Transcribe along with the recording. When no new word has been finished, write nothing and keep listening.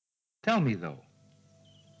Tell me, though,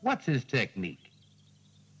 what's his technique?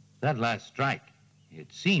 That last strike,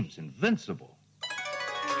 it seems invincible.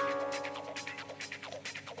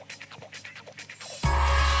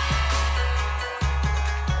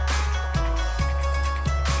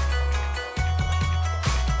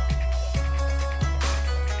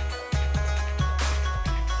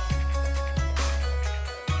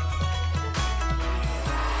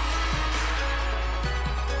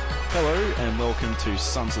 Hello and welcome to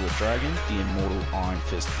Sons of the Dragon, the Immortal Iron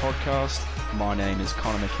Fist podcast. My name is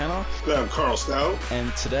Connor McKenna. I'm Carl Stout.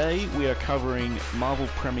 And today we are covering Marvel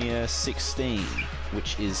Premiere 16,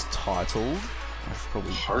 which is titled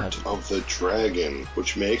Heart of the Dragon,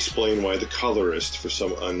 which may explain why the colorist, for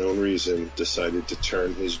some unknown reason, decided to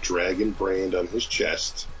turn his dragon brand on his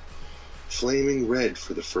chest flaming red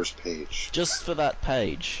for the first page. Just for that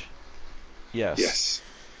page? Yes.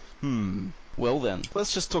 Well then,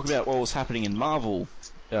 let's just talk about what was happening in Marvel.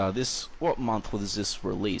 What month was this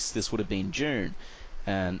released? This would have been June,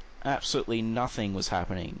 and absolutely nothing was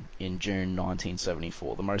happening in June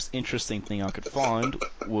 1974. The most interesting thing I could find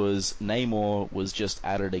was Namor was just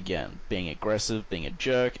at it again, being aggressive, being a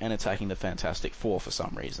jerk, and attacking the Fantastic Four for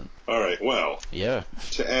some reason. Alright, well, yeah.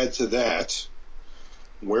 To add to that,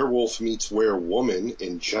 Werewolf meets Werewoman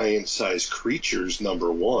in Giant-Sized Creatures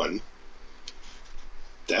 #1.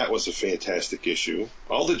 That was a fantastic issue.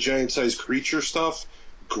 All the giant-sized creature stuff,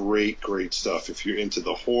 great stuff. If you're into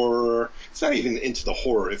the horror, it's not even into the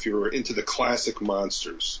horror. If you're into the classic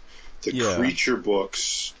monsters, the creature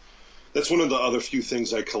books, that's one of the other few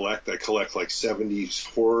things I collect. I collect like 70s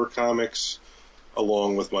horror comics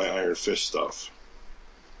along with my Iron Fist stuff.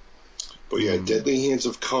 But yeah, Deadly Hands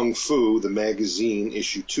of Kung Fu, the magazine,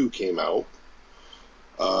 issue 2 came out.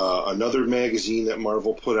 Another magazine that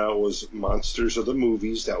Marvel put out was Monsters of the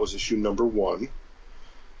Movies. That was issue #1.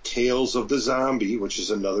 Tales of the Zombie, which is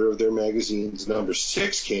another of their magazines,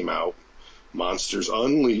 #6 came out. Monsters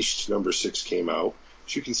Unleashed, #6 came out.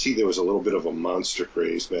 As you can see, there was a little bit of a monster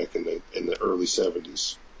craze back in the early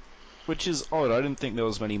 70s. Which is odd. I didn't think there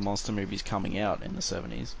was many monster movies coming out in the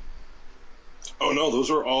 70s. Oh no, those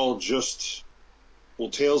are all just,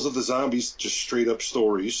 Tales of the Zombies, just straight up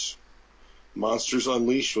stories. Monsters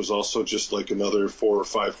Unleashed was also just like another 4 or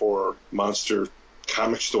 5 horror monster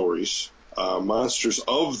comic stories. Monsters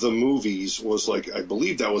of the Movies was like, I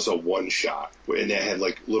believe that was a one-shot, and it had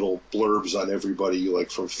like little blurbs on everybody,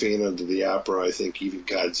 like from Phantom to the Opera. I think even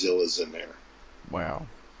Godzilla's in there. Wow.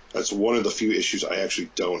 That's one of the few issues I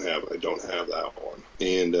actually don't have. I don't have that one.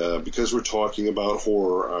 And because we're talking about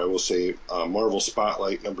horror, I will say Marvel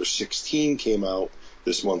Spotlight #16 came out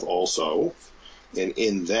this month also. And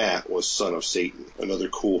in that was Son of Satan, another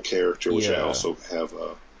cool character, which I also have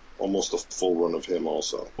almost a full run of him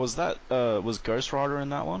also. Was Ghost Rider in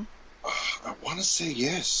that one? I want to say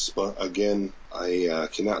yes, but again, I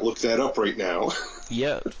cannot look that up right now.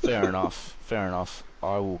 Yeah, fair enough.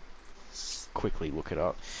 I will quickly look it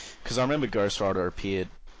up. Because I remember Ghost Rider appeared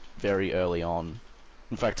very early on.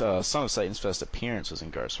 In fact, Son of Satan's first appearance was in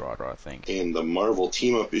Ghost Rider, I think. And the Marvel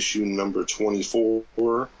Team-Up issue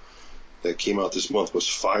 #24 that came out this month was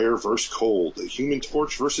Fire vs. Cold, the Human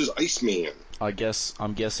Torch versus Iceman.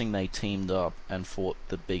 I'm guessing they teamed up and fought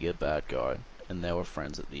the bigger bad guy, and they were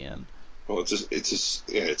friends at the end. Well, it's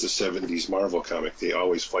a 70s Marvel comic. They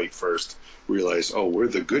always fight first, realize, oh, we're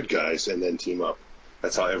the good guys, and then team up.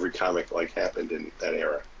 That's how every comic happened in that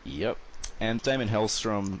era. Yep. And Damon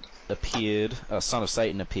Hellstrom appeared, Son of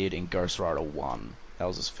Satan appeared in Ghost Rider 1. That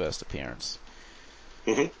was his first appearance.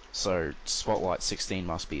 Mm-hmm. So Spotlight 16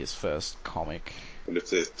 must be his first comic. And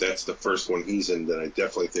if that's the first one he's in, then I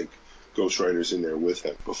definitely think Ghost Rider's in there with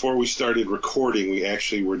him. Before we started recording, we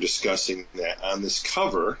actually were discussing that on this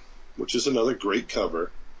cover, which is another great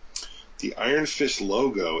cover, the Iron Fist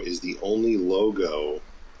logo is the only logo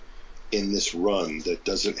in this run that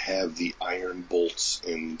doesn't have the iron bolts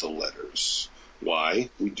in the letters. Why?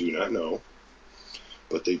 We do not know.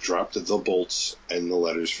 But they dropped the bolts and the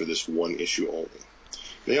letters for this one issue only.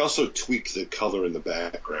 They also tweak the color in the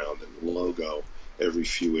background and the logo every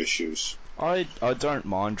few issues. I don't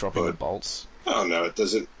mind dropping the bolts. Oh, no, it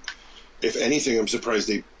doesn't. If anything, I'm surprised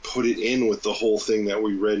they put it in with the whole thing that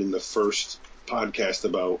we read in the first podcast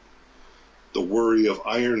about the worry of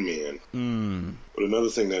Iron Man. But another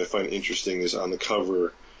thing that I find interesting is on the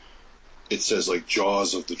cover, it says like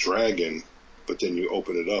Jaws of the Dragon, but then you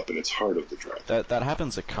open it up and it's Heart of the Dragon. That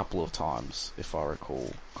happens a couple of times, if I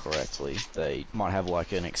recall correctly. They might have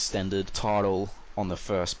like an extended title on the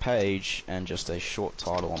first page and just a short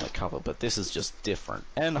title on the cover, but this is just different.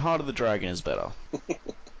 And Heart of the Dragon is better.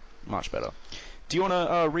 Much better. Do you want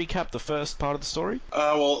to recap the first part of the story?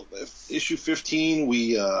 Well, issue 15,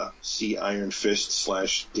 we see Iron Fist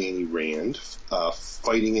 / Danny Rand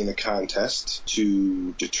fighting in a contest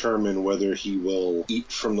to determine whether he will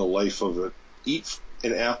eat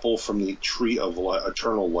an apple from the tree of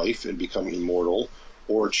eternal life and become immortal,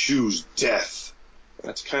 or choose death.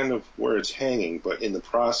 That's kind of where it's hanging, but in the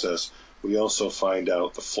process, we also find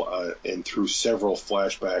out and through several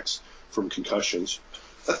flashbacks from concussions,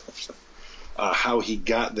 how he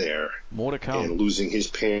got there. More to come. And losing his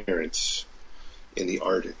parents in the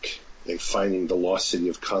Arctic and finding the lost city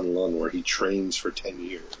of Kunlun, where he trains for 10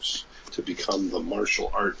 years to become the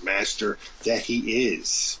martial art master that he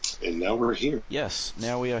is. And now we're here. Yes,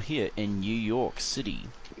 now we are here in New York City.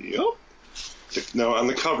 Yep. Now, on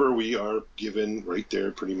the cover, we are given right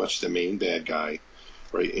there pretty much the main bad guy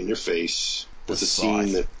right in your face with a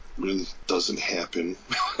scene that really doesn't happen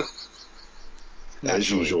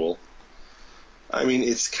as usual. I mean,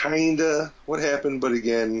 it's kind of what happened, but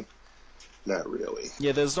again, not really.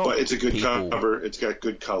 Yeah, there's not. But it's a good cover. It's got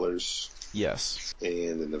good colors. Yes.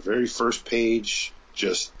 And in the very first page,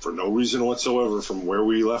 just for no reason whatsoever from where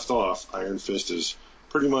we left off, Iron Fist is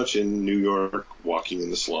pretty much in New York, walking in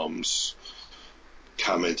the slums,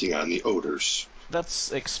 commenting on the odors.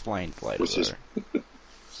 That's explained later, though.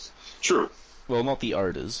 True. Well, not the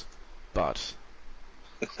odors, but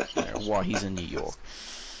why he's in New York.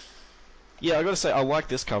 Yeah, I gotta say, I like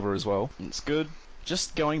this cover as well. It's good.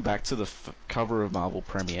 Just going back to the cover of Marvel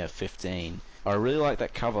Premiere 15, I really like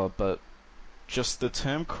that cover, but just the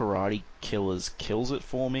term Karate Killers kills it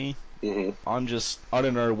for me. Mm-hmm. I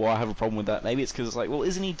don't know why I have a problem with that. Maybe it's because it's like, well,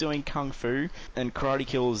 isn't he doing Kung Fu? And Karate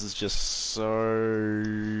Killers is just so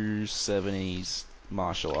 70s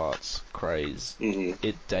martial arts craze. Mm-hmm.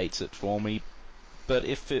 It dates it for me. But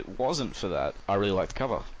if it wasn't for that, I really like the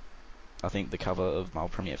cover. I think the cover of Marvel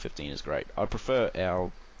Premiere 15 is great. I prefer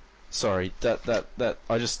our... Sorry, that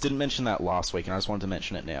I just didn't mention that last week, and I just wanted to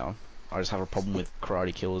mention it now. I just have a problem with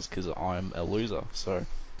Karate Killers because I'm a loser, so...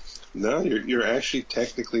 No, you're actually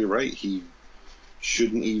technically right. He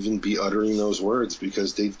shouldn't even be uttering those words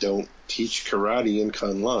because they don't teach karate in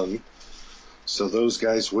Kunlun, so those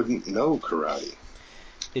guys wouldn't know karate.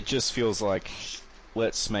 It just feels like,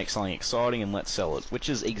 let's make something exciting and let's sell it, which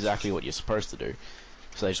is exactly what you're supposed to do.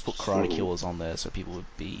 So they just put Karate Killers on there so people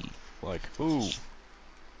would be like, ooh.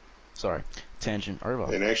 Sorry, tangent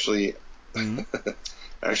over. And actually,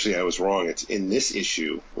 actually, I was wrong. It's in this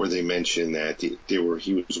issue where they mention that he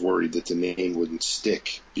was worried that the name wouldn't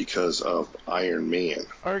stick because of Iron Man.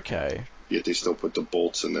 Okay. Yet they still put the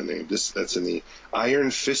bolts in the name. That's in the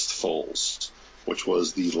Iron Fistfuls, which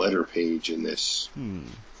was the letter page in this.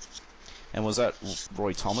 And was that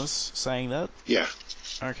Roy Thomas saying that? Yeah.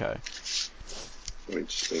 Okay. Let me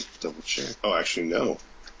just double check. Oh, actually, no.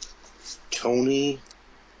 Tony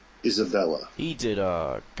Isabella. He did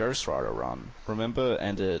a Ghost Rider run, remember?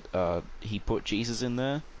 And he put Jesus in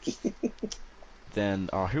there. Then,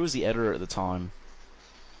 who was the editor at the time?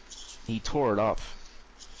 He tore it up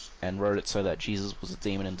and wrote it so that Jesus was a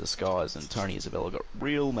demon in disguise, and Tony Isabella got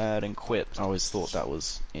real mad and quit. I always thought that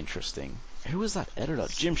was interesting. Who was that editor?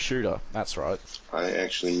 Jim Shooter, that's right. I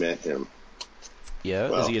actually met him. Yeah,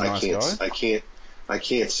 well, is he a nice guy? I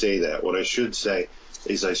can't say that. What I should say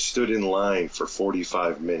is I stood in line for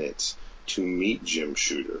 45 minutes to meet Jim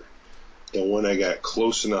Shooter. And when I got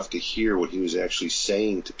close enough to hear what he was actually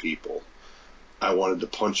saying to people, I wanted to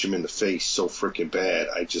punch him in the face so freaking bad,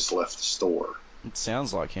 I just left the store. It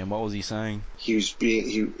sounds like him. What was he saying? This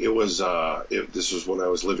was when I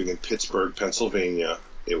was living in Pittsburgh, Pennsylvania.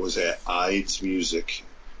 It was at Ides Music,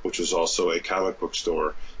 which was also a comic book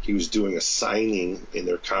store. He was doing a signing in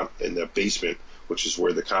the basement, which is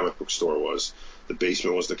where the comic book store was. The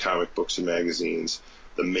basement was the comic books and magazines.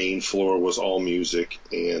 The main floor was all music,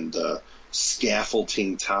 and the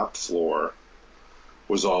scaffolding top floor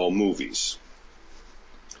was all movies.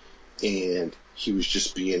 And he was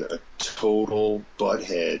just being a total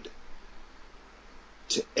butthead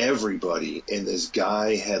to everybody. And this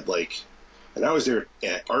guy had and I was there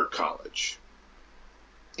at art college,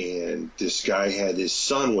 and this guy had his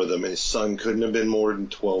son with him, and his son couldn't have been more than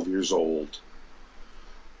 12 years old.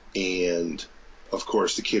 And of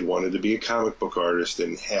course the kid wanted to be a comic book artist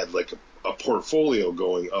and had a portfolio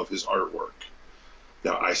going of his artwork.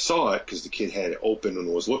 Now I saw it because the kid had it open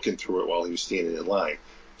and was looking through it while he was standing in line.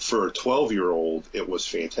 For a 12-year-old, it was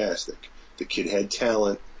fantastic. The kid had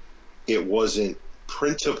talent. It wasn't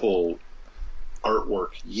printable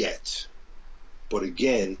artwork yet. But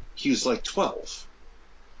again, he was 12.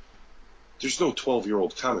 There's no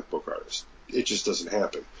 12-year-old comic book artist. It just doesn't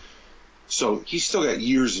happen. So he's still got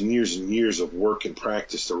years and years and years of work and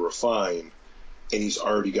practice to refine. and he's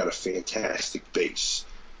already got a fantastic base.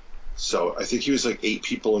 So I think he was like 8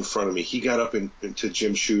 people in front of me. He got up into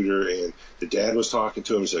Jim Shooter, and the dad was talking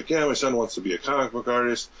to him. He's like, yeah, my son wants to be a comic book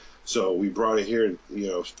artist. So we brought it here and,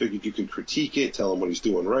 figured you could critique it, tell him what he's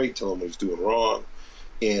doing right, tell him what he's doing wrong.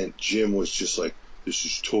 And Jim was just like, this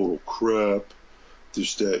is total crap,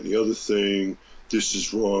 this, that, and the other thing. This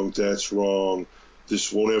is wrong, that's wrong.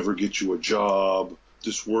 This won't ever get you a job.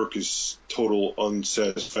 This work is total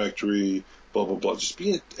unsatisfactory, blah, blah, blah. Just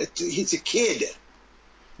he's a kid.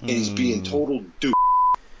 And he's being total dude.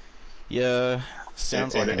 Yeah,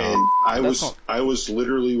 sounds like and I was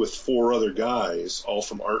literally with 4 other guys, all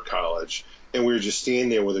from art college, and we were just standing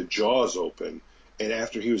there with our jaws open. And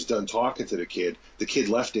after he was done talking to the kid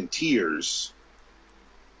left in tears.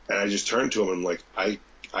 And I just turned to him and I'm like,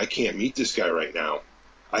 I can't meet this guy right now.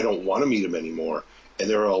 I don't want to meet him anymore. And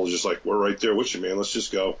they're all just like, we're right there with you, man. Let's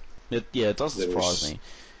just go. It does surprise me.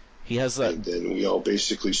 He has that. And then we all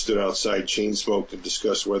basically stood outside, chain smoked, and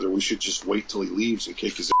discussed whether we should just wait till he leaves and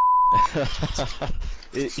kick his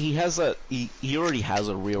He has that. He already has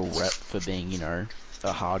a real rep for being,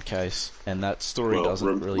 a hard case, and that story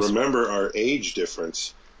doesn't really. Remember our age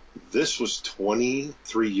difference. This was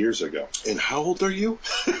 23 years ago. And how old are you?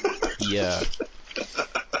 Yeah.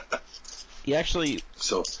 He actually.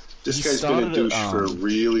 So this guy's been a douche for a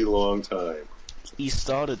really long time.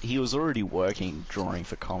 He was already working drawing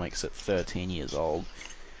for comics at 13 years old,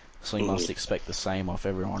 so he must expect the same off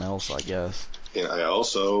everyone else, I guess. And I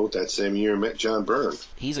also, that same year, met John Byrne.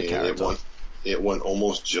 He's a character. It went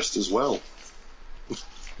almost just as well.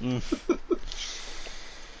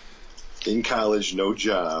 In college, no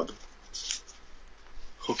job.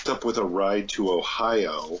 Hooked up with a ride to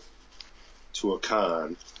Ohio to a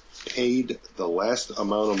con. Paid the last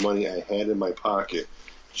amount of money I had in my pocket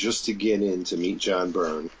just to get in to meet John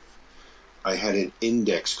Byrne. I had an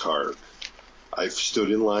index card. I stood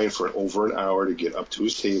in line for over an hour to get up to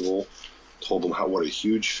his table, told him what a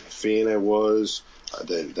huge fan I was,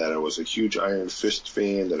 that I was a huge Iron Fist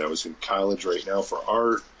fan, that I was in college right now for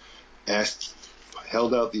art,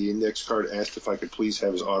 held out the index card, asked if I could please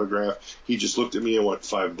have his autograph. He just looked at me and went,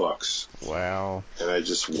 $5. Wow. And I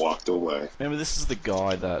just walked away. Remember, this is the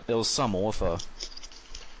guy that, there was some author,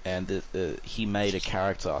 and he made a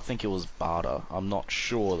character, I think it was Barter, I'm not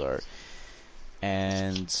sure though,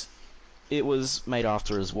 and it was made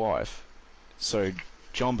after his wife. So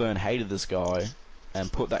John Byrne hated this guy and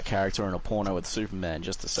put that character in a porno with Superman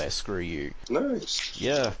just to say screw you. Nice.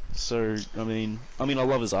 Yeah. So I mean, I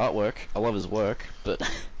love his artwork. I love his work, but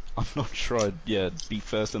I'm not sure I'd be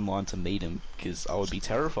first in line to meet him because I would be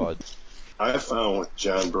terrified. I found with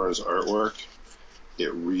John Byrne's artwork,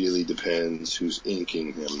 it really depends who's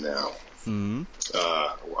inking him now. Mm-hmm.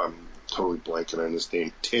 I'm totally blanking on his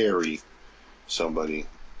name. Terry, somebody,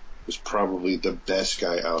 was probably the best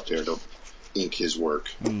guy out there to ink his work.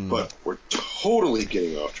 But we're totally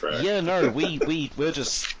getting off track. Yeah, no, we're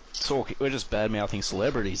just talking. We're just bad mouthing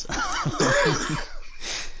celebrities.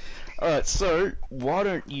 All right, so why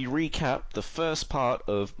don't you recap the first part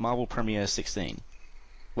of Marvel Premiere 16?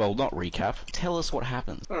 Well, not recap. Tell us what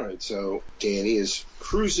happens. All right, so Danny is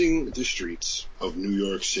cruising the streets of New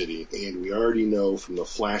York City, and we already know from the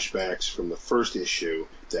flashbacks from the first issue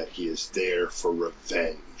that he is there for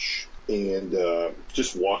revenge. And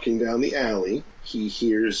just walking down the alley, he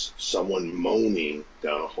hears someone moaning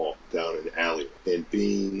down an alley. And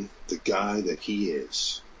being the guy that he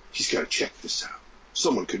is, he's got to check this out.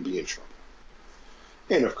 Someone could be in trouble.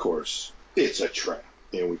 And of course, it's a trap.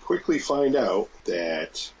 And we quickly find out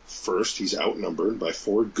that first he's outnumbered by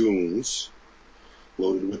 4 goons,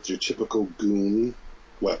 loaded with your typical goon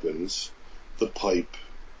weapons, the pipe,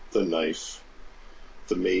 the knife,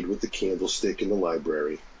 the maid with the candlestick in the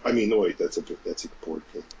library. I mean, no, wait, that's a board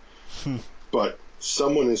game. But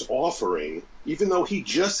someone is offering, even though he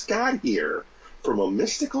just got here from a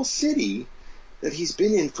mystical city that he's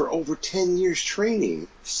been in for over 10 years training,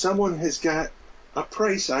 someone has got a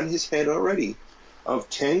price on his head already of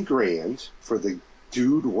 $10,000 for the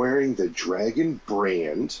dude wearing the Dragon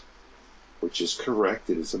brand, which is correct.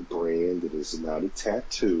 It is a brand. It is not a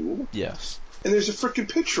tattoo. Yes. And there's a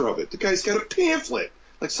freaking picture of it. The guy's got a pamphlet.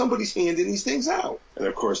 Like somebody's handing these things out. And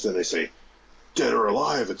of course, then they say, dead or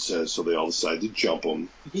alive, it says. So they all decide to jump him.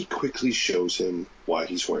 He quickly shows him why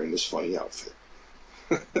he's wearing this funny outfit.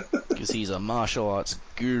 Because he's a martial arts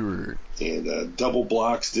guru. And double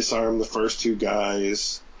blocks, disarm the first 2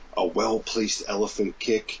 guys. A well-placed elephant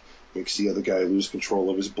kick makes the other guy lose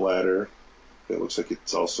control of his bladder. It looks like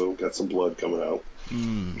it's also got some blood coming out.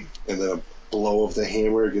 And then a blow of the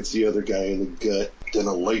hammer gets the other guy in the gut. Then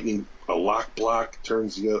a lock block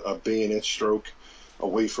turns a bayonet stroke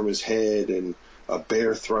away from his head, and A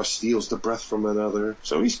bear thrust steals the breath from another.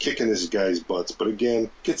 So he's kicking this guy's butts, but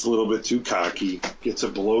again, gets a little bit too cocky, gets a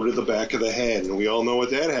blow to the back of the head, and we all know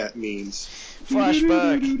what that means.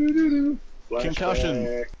 Flashback!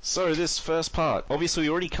 Concussion. So this first part, obviously we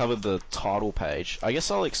already covered the title page. I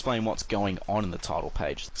guess I'll explain what's going on in the title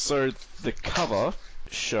page. So the cover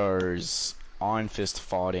shows Iron Fist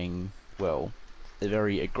fighting, well, a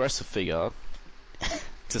very aggressive figure,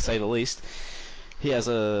 to say the least. He has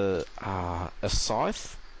a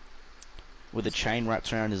scythe with a chain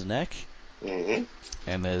wrapped around his neck. Mm-hmm.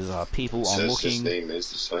 And there's people on looking. His name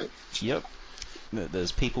is the scythe. Yep.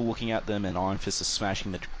 There's people looking at them, and Iron Fist is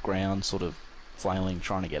smashing the ground, sort of flailing,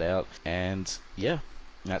 trying to get out. And yeah,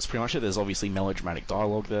 that's pretty much it. There's obviously melodramatic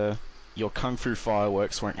dialogue there. Your kung fu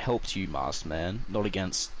fireworks won't help you, Masked Man, not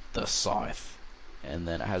against the scythe. And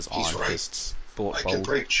then it has Iron Fist's thought I can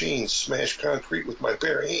break chains, smash concrete with my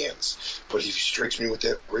bare hands, but if he strikes me with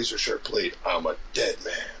that razor-sharp blade, I'm a dead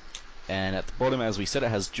man. And at the bottom, as we said, it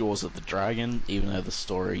has Jaws of the Dragon, even though the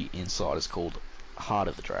story inside is called Heart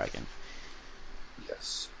of the Dragon.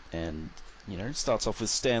 Yes. And, you know, it starts off with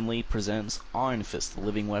Stan Lee presents Iron Fist, the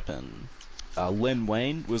Living Weapon. Len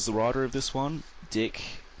Wein was the writer of this one. Dick,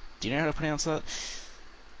 do you know how to pronounce that?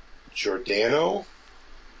 Giordano?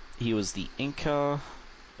 He was the inker.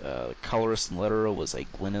 The colorist and letterer was a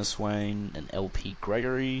Glynis Wein and L.P.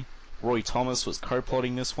 Gregory. Roy Thomas was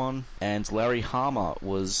co-plotting this one. And Larry Hama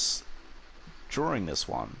was drawing this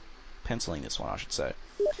one. Penciling this one, I should say.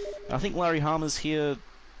 And I think Larry Hama's here.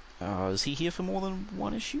 Is he here for more than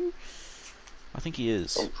one issue? I think he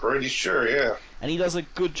is. I'm pretty sure, yeah. And he does a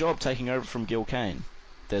good job taking over from Gil Kane.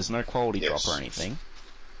 There's no quality drop or anything.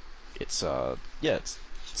 It's it's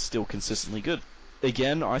still consistently good.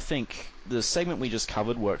 Again, I think the segment we just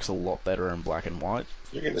covered works a lot better in black and white.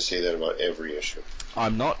 You're going to say that about every issue.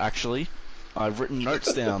 I'm not, actually. I've written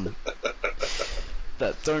notes down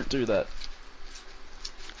that don't do that.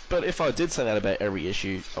 But if I did say that about every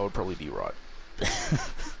issue, I would probably be right.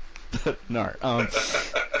 But no.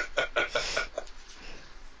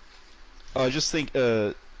 I just think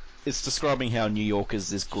it's describing how New York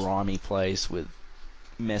is this grimy place with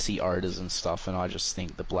messy odors and stuff, and I just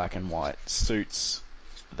think the black and white suits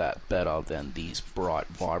that better than these bright,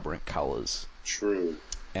 vibrant colors. True.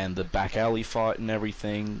 And the back alley fight and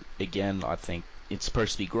everything, again, I think it's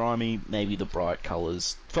supposed to be grimy. Maybe the bright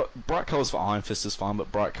colors for Iron Fist is fine,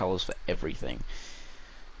 but bright colors for everything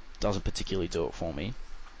doesn't particularly do it for me.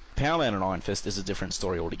 Power Man and Iron Fist is a different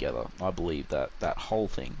story altogether. I believe that whole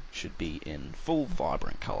thing should be in full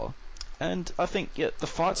vibrant color. And I think, yeah, the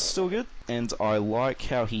fight's still good, and I like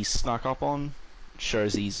how he snuck up on.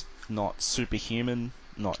 Shows he's not superhuman,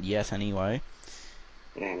 not yet anyway.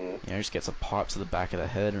 Mm-hmm. You know, just gets a pipe to the back of the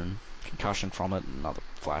head and concussion from it, and another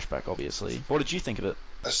flashback, obviously. What did you think of it?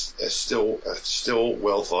 Still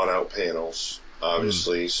well thought out panels.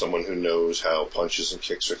 Obviously, someone who knows how punches and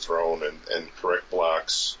kicks are thrown and correct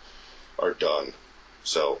blocks are done.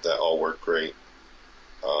 So that all worked great.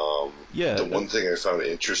 The one thing I found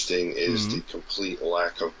interesting is the complete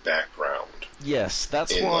lack of background. Yes,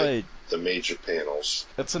 that's why the major panels.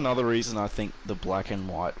 That's another reason I think the black and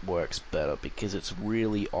white works better, because it's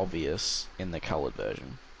really obvious in the colored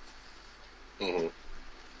version. Mm-hmm.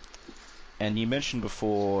 And you mentioned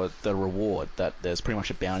before the reward, that there's pretty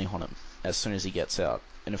much a bounty on him as soon as he gets out.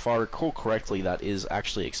 And if I recall correctly, that is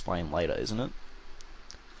actually explained later, isn't it?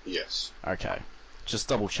 Yes. Okay. Just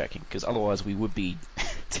double checking, because otherwise we would be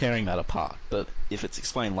tearing that apart. But if it's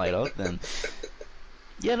explained later, then...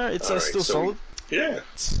 Yeah, no, it's still solid. Yeah.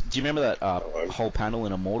 Do you remember that whole panel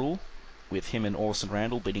in Immortal with him and Orson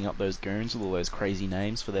Randall beating up those goons with all those crazy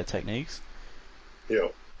names for their techniques? Yeah.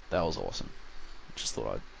 That was awesome. Just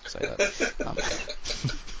thought I'd say that.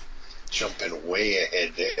 Jumping way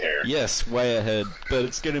ahead there. Yes, way ahead, but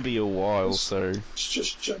it's going to be a while, so...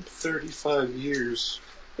 Just jump 35 years.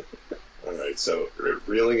 Alright, so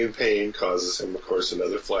reeling in pain causes him, of course,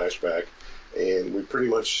 another flashback, and we pretty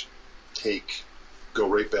much go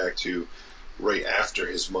right back to right after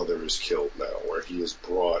his mother is killed now, where he is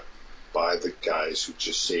brought by the guys who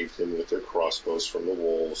just saved him with their crossbows from the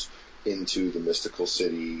wolves into the mystical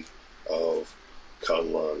city of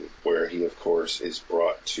Kunlun, where he, of course, is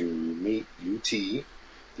brought to meet UT,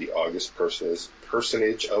 the august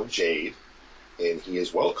personage of Jade, and he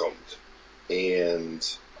is welcomed. And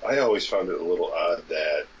I always found it a little odd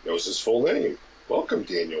that it was his full name. Welcome,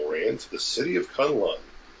 Daniel Rand, to the city of Kunlun.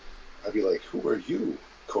 I'd be like, who are you,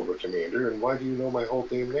 Cobra Commander, and why do you know my whole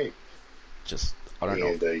damn name? I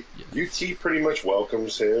don't know. UT pretty much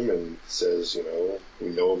welcomes him and says, we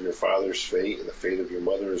know of your father's fate and the fate of your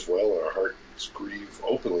mother as well, and our hearts grieve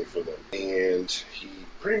openly for them. And he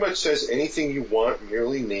pretty much says anything you want,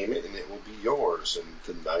 merely name it and it will be yours. And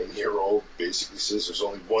the 9-year-old basically says, there's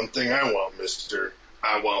only one thing I want, mister.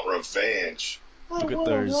 I want revenge. Look at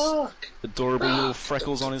those adorable little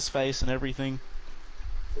freckles on his face and everything.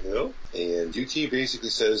 You know? And UT basically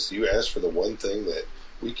says, you asked for the one thing that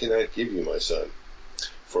we cannot give you, my son.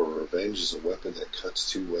 For revenge is a weapon that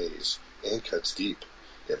cuts two ways, and cuts deep.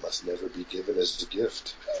 It must never be given as a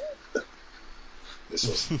gift. This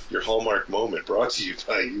was your Hallmark moment, brought to you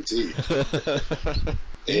by UT.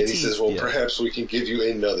 And he says, well, perhaps we can give you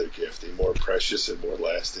another gift, a more precious and more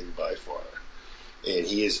lasting by far. And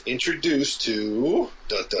he is introduced to,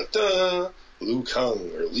 Liu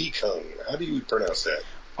Kang, or Li Kang. How do you pronounce that?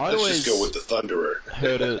 Let's just go with the Thunderer.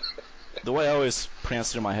 Heard it. The way I always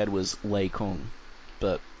pronounced it in my head was Lei Kung,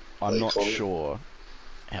 but I'm not sure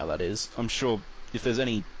how that is. I'm sure if there's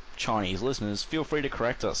any Chinese listeners, feel free to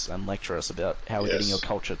correct us and lecture us about how we're getting your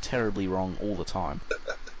culture terribly wrong all the time.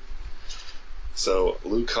 So,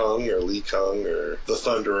 Liu Kang, or Li Kang, or the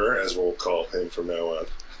Thunderer, as we'll call him from now on.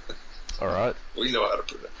 All right. We know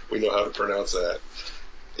how to pronounce that.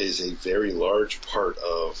 Is a very large part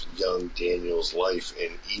of young Daniel's life,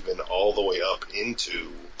 and even all the way up into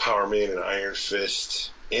Power Man and Iron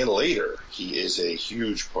Fist, and later, he is a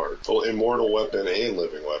huge part. Both Immortal Weapon and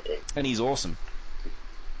Living Weapon. And he's awesome.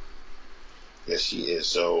 Yes, he is.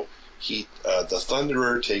 So, the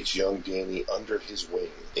Thunderer takes young Danny under his wing,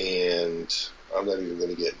 and I'm not even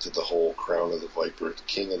going to get into the whole Crown of the Viper,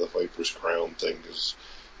 King of the Viper's crown thing, because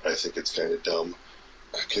I think it's kind of dumb.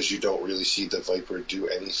 Because you don't really see the Viper do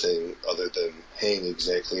anything other than hang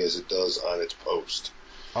exactly as it does on its post.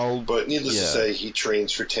 But needless to say, he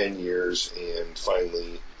trains for 10 years and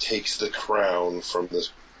finally takes the crown from the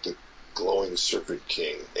glowing Serpent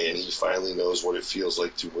King. And he finally knows what it feels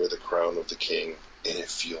like to wear the crown of the king. And it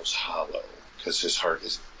feels hollow because his heart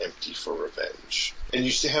is empty for revenge. And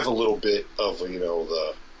you still have a little bit of,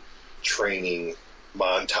 the training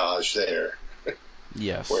montage there.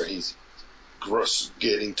 Yes. Where he's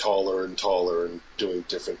getting taller and taller and doing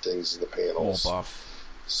different things in the panels. More buff.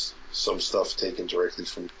 Some stuff taken directly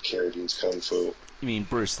from Carradine's Kung Fu. You mean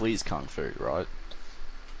Bruce Lee's Kung Fu, right?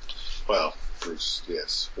 Well, Bruce,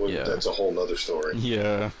 yes. Well, that's a whole nother story.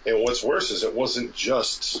 Yeah. And what's worse is it wasn't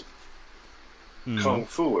just Kung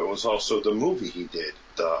Fu. It was also the movie he did.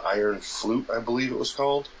 The Iron Flute, I believe it was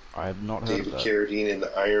called. I have not heard David of that. Carradine in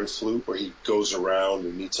the Iron Flute, where he goes around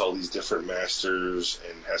and meets all these different masters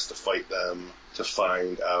and has to fight them to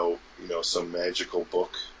find out, some magical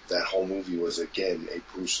book. That whole movie was, again, a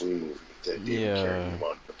Bruce Lee movie that David Carradine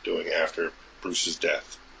wound up doing after Bruce's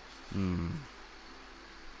death.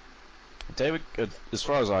 David, as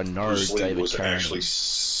far as I know, Bruce Lee David was Carradine. Actually...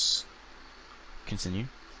 Continue.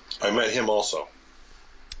 I met him also.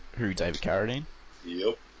 Who, David Carradine?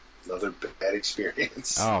 Yep. Another bad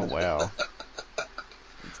experience. Oh, wow.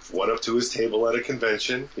 Went up to his table at a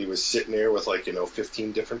convention. He was sitting there with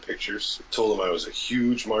 15 different pictures. Told him I was a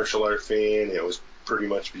huge martial art fan. It was pretty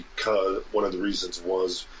much because one of the reasons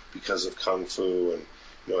was because of Kung Fu, and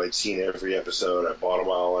I'd seen every episode. I bought them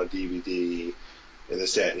all on DVD, and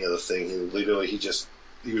this, that, and the other thing.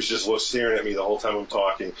 He was just staring at me the whole time I'm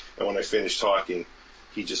talking, and when I finished talking,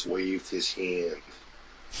 he just waved his hand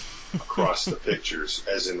across the pictures,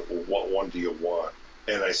 as in, what one do you want?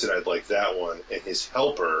 And I said, I'd like that one. And his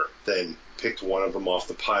helper then picked one of them off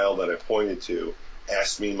the pile that I pointed to,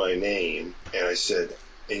 asked me my name, and I said,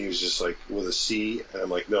 and he was just like, with a C? And I'm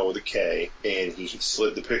like, no, with a K. And he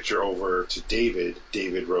slid the picture over to David.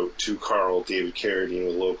 David wrote to Carl, David Carradine,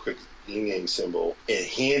 with a little quick yin-yang symbol, and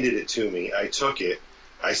handed it to me. I took it.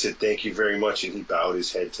 I said, thank you very much, and he bowed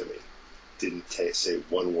his head to me. Didn't say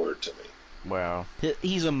one word to me. Wow.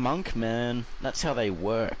 He's a monk, man. That's how they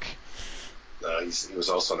work. He was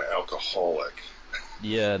also an alcoholic.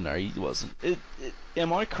 Yeah, no, he wasn't.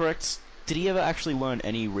 Am I correct? Did he ever actually learn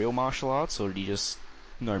any real martial arts, or did he just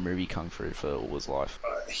know movie Kung Fu for all his life?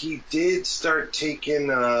 He did start taking...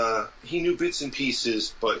 he knew bits and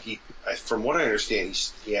pieces, but from what I understand,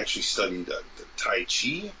 he actually studied the Tai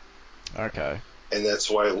Chi. Okay. And that's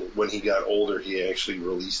why when he got older, he actually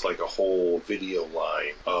released a whole video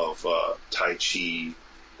line of Tai Chi,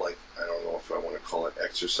 I don't know if I want to call it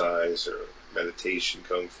exercise or meditation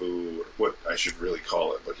Kung Fu, or what I should really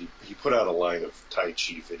call it, but he put out a line of Tai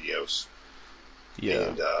Chi videos.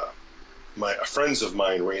 Yeah. And friends of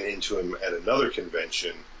mine ran into him at another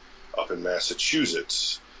convention up in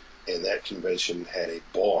Massachusetts, and that convention had a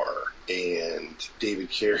bar, and David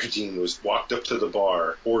Carradine walked up to the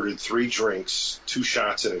bar, ordered 3 drinks, 2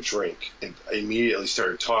 shots and a drink, and I immediately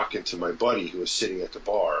started talking to my buddy who was sitting at the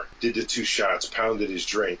bar, did the 2 shots, pounded his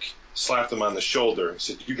drink, slapped him on the shoulder, and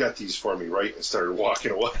said, "You got these for me, right?" and started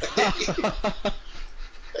walking away.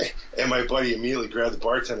 And my buddy immediately grabbed the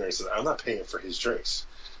bartender and said, "I'm not paying for his drinks."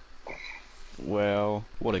 Well,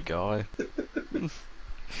 what a guy.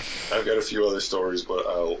 I've got a few other stories, but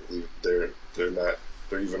I'll leave. They're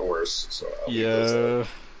even worse. So I'll leave those out.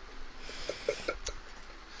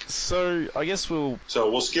 So I guess we'll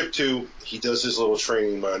skip to, he does his little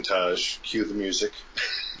training montage. Cue the music.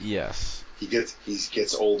 Yes. He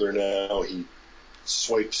gets older now. He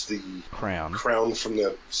swipes the crown from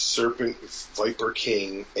the serpent Viper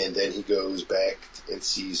King, and then he goes back and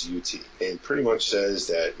sees UT, and pretty much says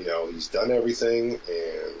that, he's done everything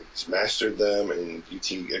and he's mastered them, and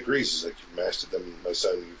UT agrees. He's like, "You've mastered them, my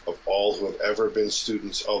son. Of all who have ever been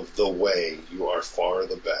students of the way, you are far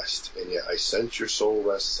the best, and yet I sense your soul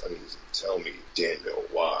rests uneasy. Tell me, Daniel,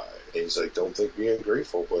 why?" And he's like, "Don't think me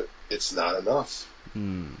ungrateful, but it's not enough."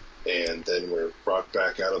 And then we're brought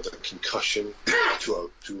back out of the concussion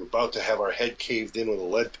to about to have our head caved in with a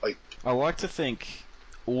lead pipe. I like to think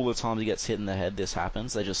all the times he gets hit in the head, this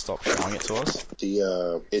happens. They just stop showing it to us.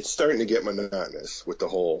 It's starting to get monotonous with the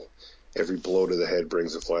whole every blow to the head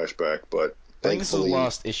brings a flashback, but I think this is the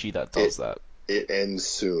last issue that does that. It ends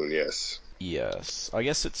soon, yes. Yes. I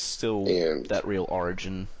guess it's still that real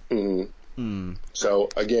origin. So,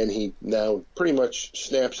 again, he now pretty much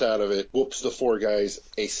snaps out of it, whoops the four guys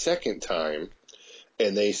a second time,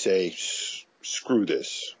 and they say, "Screw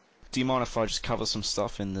this." Do you mind if I just cover some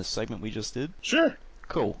stuff in the segment we just did? Sure.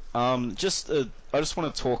 Cool. I just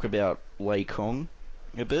want to talk about Lei Kung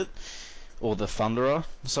a bit. Or the Thunderer,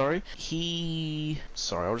 sorry.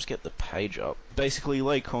 I'll just get the page up. Basically,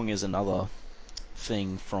 Lei Kung is another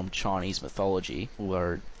thing from Chinese mythology,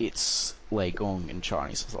 although it's Lei Gong in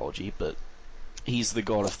Chinese mythology, but he's the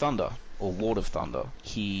god of thunder, or lord of thunder.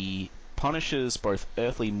 He punishes both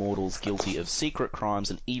earthly mortals guilty of secret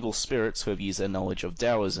crimes and evil spirits who have used their knowledge of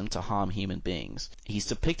Taoism to harm human beings. He's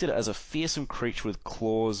depicted as a fearsome creature with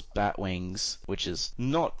claws, bat wings, which is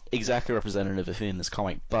not exactly representative of him in this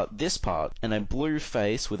comic, but this part, and a blue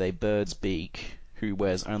face with a bird's beak, who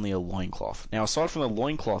wears only a loincloth. Now, aside from the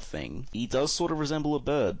loincloth thing, he does sort of resemble a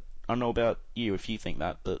bird. I don't know about you if you think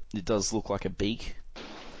that, but it does look like a beak,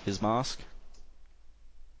 his mask.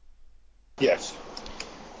 Yes.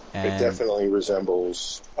 And it definitely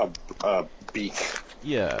resembles a beak.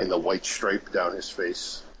 Yeah. And the white stripe down his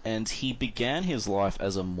face. And he began his life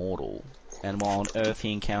as a mortal. And while on Earth,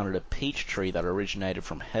 he encountered a peach tree that originated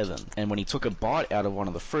from heaven. And when he took a bite out of one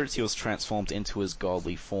of the fruits, he was transformed into his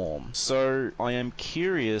godly form. So, I am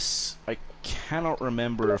curious, I cannot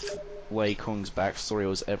remember if Lei Kung's backstory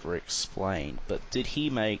was ever explained, but did he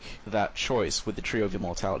make that choice with the Tree of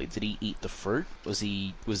Immortality? Did he eat the fruit? Was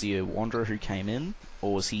he a wanderer who came in,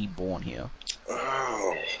 or was he born here?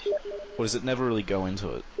 Oh. Or does it never really go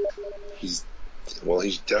into it? He's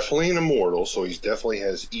definitely an immortal, so he definitely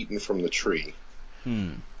has eaten from the tree.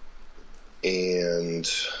 And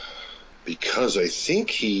because I think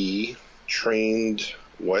he trained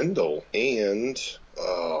Wendell and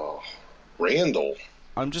Randall.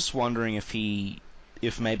 I'm just wondering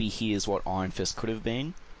if maybe he is what Iron Fist could have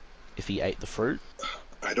been, if he ate the fruit.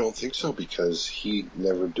 I don't think so, because he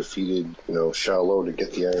never defeated, Shao Lo to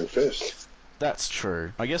get the Iron Fist. That's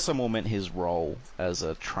true. I guess I more meant his role as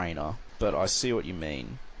a trainer, but I see what you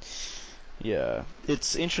mean. Yeah.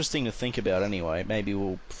 It's interesting to think about anyway. Maybe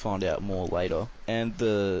we'll find out more later. And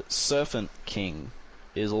the Serpent King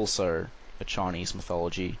is also a Chinese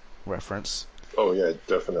mythology reference. Oh, yeah,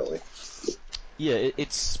 definitely. Yeah,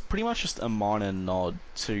 it's pretty much just a minor nod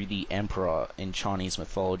to the Emperor in Chinese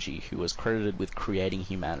mythology, who was credited with creating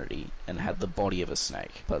humanity and had the body of a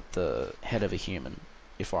snake, but the head of a human,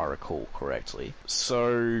 if I recall correctly.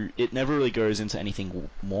 So it never really goes into anything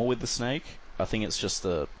more with the snake. I think it's just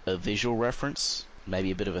a visual reference, maybe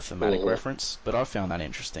a bit of a thematic reference, but I found that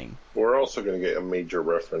interesting. We're also going to get a major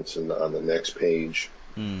reference on the next page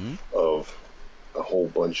of a whole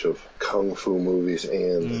bunch of kung fu movies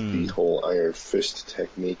and the whole Iron Fist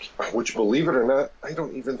technique, which, believe it or not, I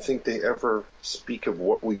don't even think they ever speak of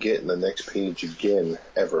what we get in the next page again,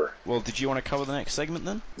 ever. Well, did you want to cover the next segment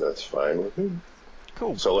then? That's fine with me.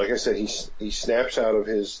 Cool. So, like I said, he snaps out of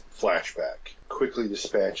his flashback, quickly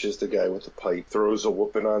dispatches the guy with the pipe, throws a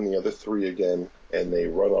whooping on the other three again, and they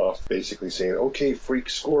run off, basically saying, "Okay, freak,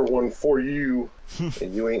 score one for you,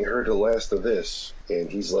 and you ain't heard the last of this." And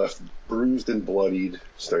he's left bruised and bloodied,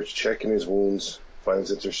 starts checking his wounds, finds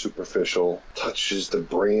that they're superficial, touches the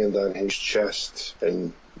brand on his chest,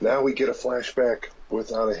 and now we get a flashback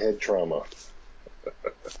without a head trauma.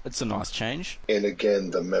 It's a nice change. And again,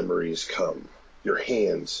 the memories come. Your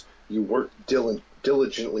hands, You work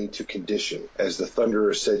diligently to condition, as the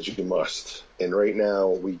Thunderer said you must. And right now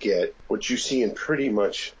we get what you see in pretty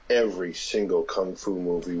much every single Kung Fu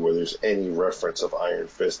movie where there's any reference of Iron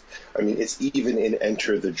Fist. I mean, it's even in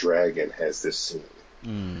Enter the Dragon has this scene.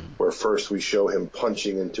 Where first we show him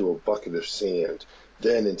punching into a bucket of sand,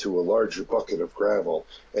 then into a larger bucket of gravel,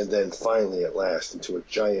 and then finally at last into a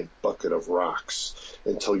giant bucket of rocks,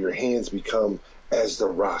 until your hands become as the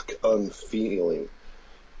rock, unfeeling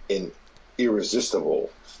and irresistible.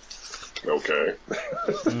 Okay.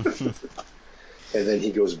 And then he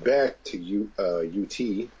goes back to UT,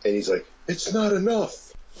 and he's like, it's not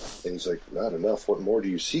enough. And he's like, not enough? What more do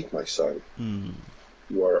you seek, my son?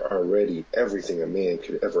 You are already everything a man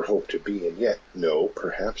could ever hope to be, and yet, no,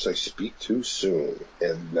 perhaps I speak too soon.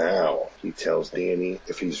 And now, he tells Danny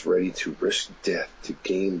if he's ready to risk death to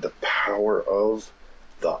gain the power of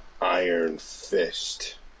the Iron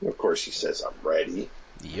Fist. And of course, he says, I'm ready.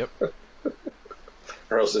 Yep.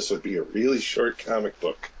 Or else this would be a really short comic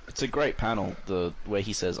book. It's a great panel, the way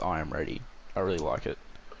he says, I am ready. I really like it.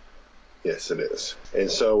 Yes, it is.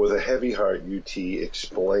 And so with a heavy heart, UT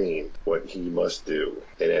explained what he must do.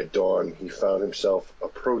 And at dawn, he found himself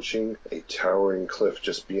approaching a towering cliff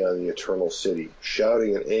just beyond the Eternal City,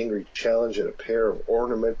 shouting an angry challenge at a pair of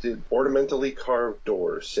ornamentally carved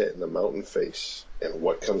doors set in the mountain face. And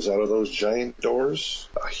what comes out of those giant doors?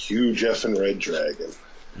 A huge effing red dragon.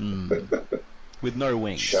 With no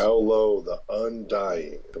wings. Shaolo, the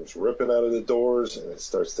Undying, comes ripping out of the doors, and it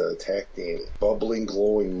starts to attack Danny. Bubbling,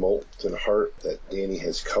 glowing, molten heart that Danny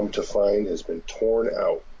has come to find has been torn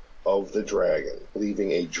out of the dragon,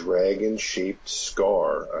 leaving a dragon-shaped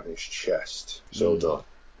scar on his chest. So the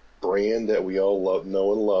brand that we all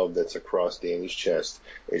know and love that's across Danny's chest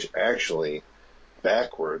is actually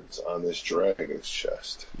backwards on this dragon's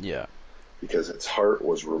chest. Yeah. Because its heart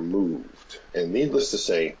was removed. And needless to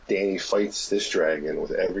say, Danny fights this dragon with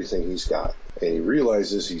everything he's got. And he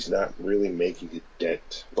realizes he's not really making a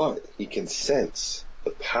dent. But he can sense the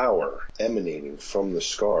power emanating from the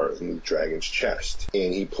scar in the dragon's chest.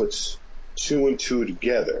 And he puts two and two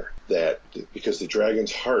together that because the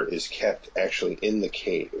dragon's heart is kept actually in the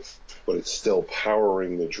cave, but it's still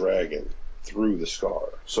powering the dragon through the scar.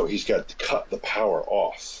 So he's got to cut the power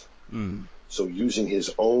off. So using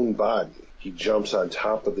his own body, he jumps on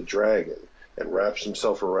top of the dragon and wraps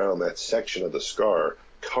himself around that section of the scar,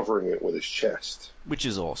 covering it with his chest. Which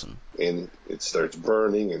is awesome. And it starts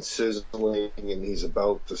burning and sizzling, and he's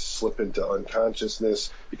about to slip into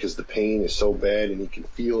unconsciousness because the pain is so bad and he can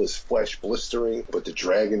feel his flesh blistering, but the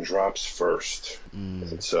dragon drops first.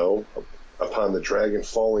 And so, upon the dragon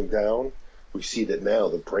falling down, we see that now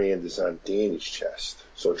the brand is on Danny's chest.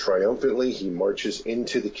 So triumphantly, he marches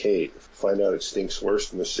into the cave. Find out it stinks worse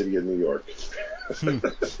than the city of New York.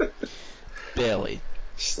 Barely.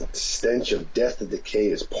 Stench of death and decay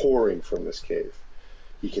is pouring from this cave.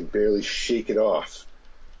 He can barely shake it off.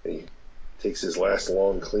 And he takes his last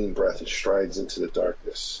long, clean breath and strides into the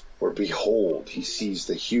darkness. Where behold, he sees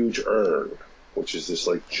the huge urn, which is this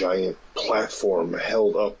like giant platform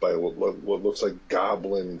held up by what looks like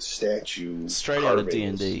goblin statue straight carvings.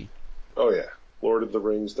 Out of D&D. Oh yeah, Lord of the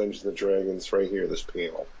Rings, Dungeons and Dragons, right here, this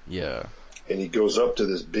panel. Yeah. And he goes up to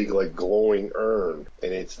this big like glowing urn,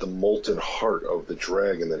 and it's the molten heart of the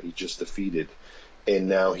dragon that he just defeated. And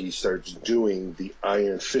now he starts doing the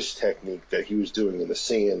Iron Fist technique that he was doing in the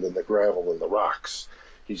sand and the gravel and the rocks.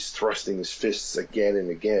 He's thrusting his fists again and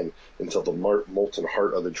again until the molten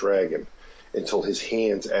heart of the dragon, until his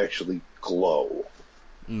hands actually glow.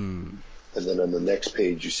 And then on the next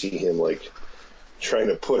page, you see him like trying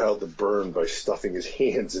to put out the burn by stuffing his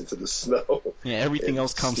hands into the snow. Yeah, everything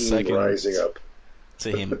else comes steam second rising up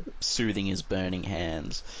to him soothing his burning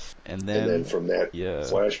hands. And then from that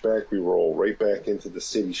flashback, we roll right back into the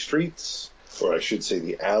city streets, or I should say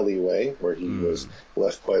the alleyway, where he was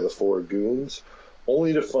left by the four goons,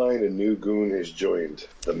 only to find a new goon has joined.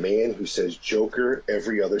 The man who says Joker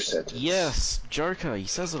every other sentence. Yes, Joker. He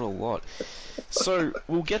says it a lot. So,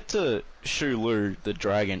 we'll get to Shu Lu, the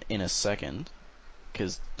dragon, in a second,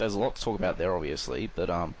 because there's a lot to talk about there, obviously. But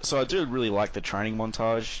so I do really like the training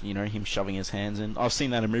montage, you know, him shoving his hands in. I've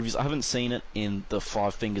seen that in movies. I haven't seen it in the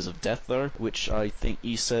Five Fingers of Death, though, which I think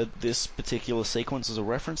you said this particular sequence is a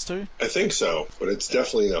reference to? I think so, but it's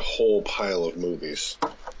definitely in a whole pile of movies.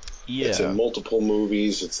 Yeah. It's in multiple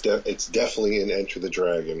movies. It's definitely in Enter the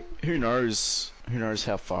Dragon. Who knows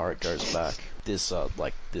how far it goes back, this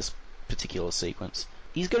this particular sequence.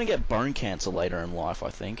 He's going to get bone cancer later in life, I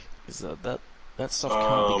think. Is that stuff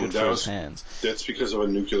can't be good for his hands. That's because of a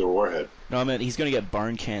nuclear warhead. No, I mean, he's going to get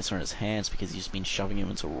bone cancer in his hands because he's been shoving him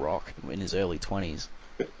into rock in his early 20s.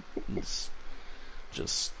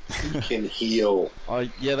 Just he can heal.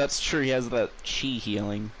 Yeah, that's true. He has that chi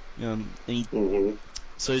healing.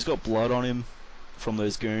 So he's got blood on him from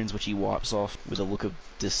those goons, which he wipes off with a look of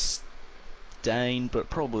disdain, but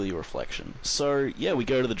probably reflection. So yeah, we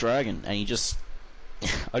go to the dragon, and he just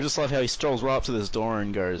I just love how he strolls right up to this door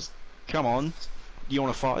and goes, "Come on, you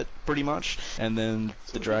want to fight?" Pretty much. And then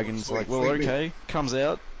the dragon's like, "Well, okay." Comes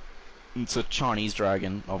out. It's a Chinese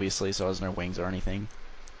dragon, obviously, so it has no wings or anything.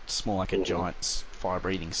 It's more like a giant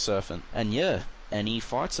fire-breathing serpent. And yeah, and he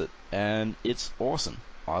fights it, and it's awesome.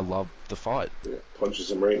 I love the fight. Yeah,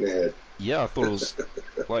 punches him right in the head. Yeah, I thought it was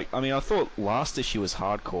I thought last issue was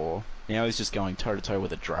hardcore. Now he's just going toe-to-toe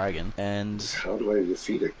with a dragon, and how do I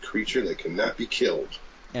defeat a creature that cannot be killed?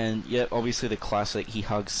 And yeah, obviously the classic, he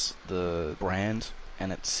hugs the brand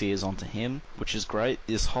and it sears onto him, which is great.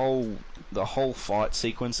 The whole fight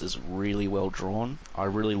sequence is really well drawn. I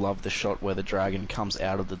really love the shot where the dragon comes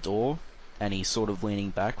out of the door and he's sort of leaning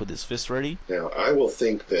back with his fist ready. Now, I will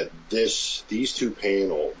think that these two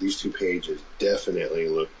pages definitely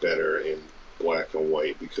look better in black and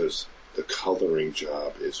white because the coloring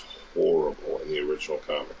job is horrible in the original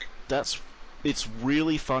comic. It's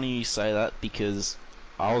really funny you say that because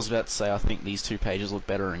I was about to say I think these two pages look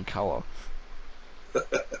better in color.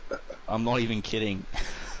 I'm not even kidding.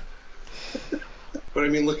 But I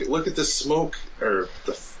mean, look at the smoke, or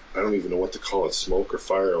I don't even know what to call it, smoke or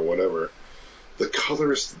fire or whatever. The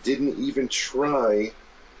colorist didn't even try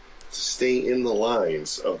to stay in the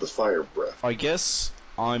lines of the fire breath. I guess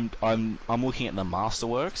I'm looking at the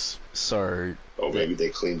Masterworks, so maybe they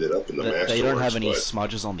cleaned it up in the Masterworks. They don't have any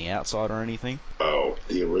smudges on the outside or anything. Oh,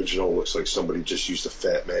 the original looks like somebody just used a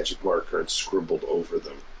fat magic marker and scribbled over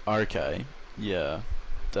them. Okay, yeah.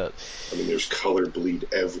 There's color bleed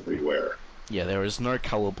everywhere. Yeah, there is no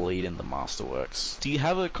color bleed in the Masterworks. Do you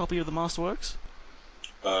have a copy of the Masterworks?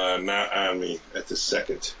 Not on me at the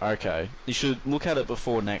second. Okay. You should look at it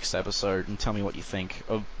before next episode and tell me what you think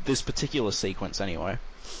of this particular sequence anyway.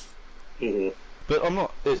 But I'm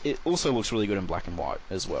not... It also looks really good in black and white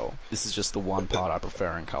as well. This is just the one part I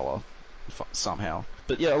prefer in color, somehow.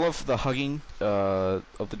 But yeah, I love the hugging of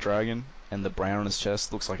the dragon and the brown on his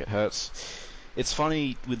chest. Looks like it hurts. It's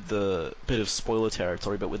funny with the bit of spoiler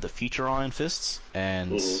territory, but with the future Iron Fists,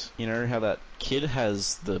 and you know how that kid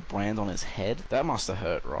has the brand on his head? That must have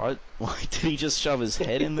hurt, right? Like, did he just shove his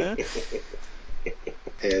head in there?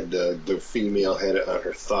 Had the female had it on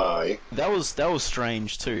her thigh. That was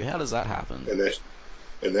strange too. How does that happen?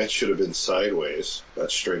 And that should have been sideways,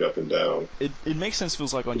 not straight up and down. It makes sense.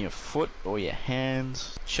 Feels like on your foot or your hand.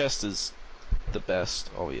 Chest is the best,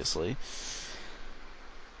 obviously.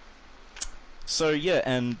 So yeah,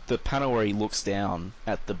 and the panel where he looks down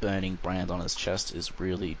at the burning brand on his chest is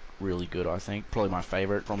really, really good, I think. Probably my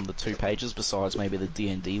favourite from the two pages, besides maybe the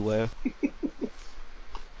D&D wear.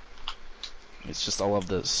 It's just, I love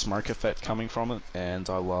the smoke effect coming from it, and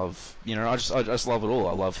I love, I just love it all.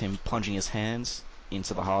 I love him plunging his hands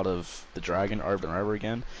into the heart of the dragon over and over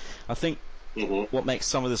again. I think what makes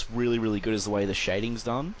some of this really, really good is the way the shading's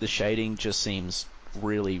done. The shading just seems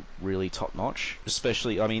really, really top-notch.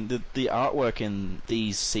 Especially, the artwork in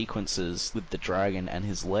these sequences with the dragon and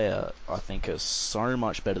his lair, I think, are so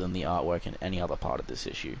much better than the artwork in any other part of this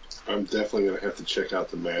issue. I'm definitely going to have to check out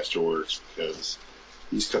the Masterworks, because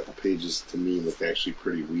these couple pages, to me, look actually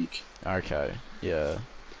pretty weak. Okay, yeah.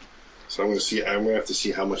 So I'm going to have to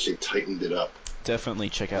see how much they tightened it up. Definitely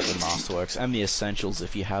check out the Masterworks, and the Essentials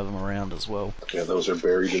if you have them around as well. Yeah, those are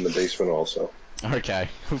buried in the basement also. Okay,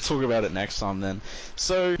 we'll talk about it next time then.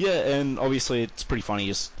 So, yeah, and obviously it's pretty funny,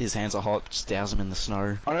 just his hands are hot, just douse him in the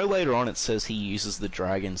snow. I know later on it says he uses the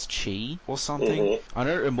dragon's chi or something. I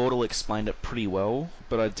know Immortal explained it pretty well,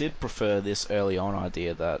 but I did prefer this early on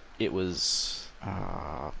idea that it was,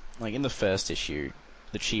 like in the first issue,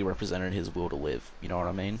 the chi represented his will to live, you know what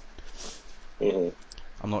I mean?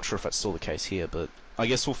 I'm not sure if that's still the case here, but I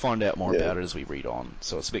guess we'll find out more about it as we read on,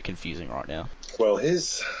 so it's a bit confusing right now. Well,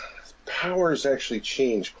 his powers actually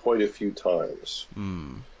changed quite a few times.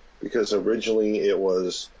 Because originally it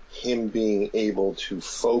was him being able to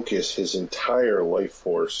focus his entire life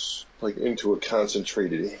force like into a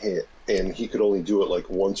concentrated hit, and he could only do it like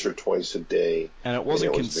once or twice a day. And it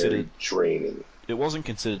wasn't considered very draining. It wasn't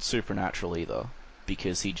considered supernatural either,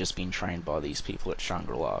 because he'd just been trained by these people at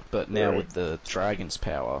Shangri-La. But now with the dragon's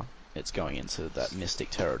power, it's going into that mystic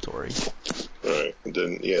territory. Right. And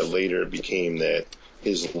then later it became that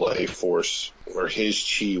his life force, or his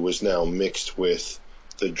chi, was now mixed with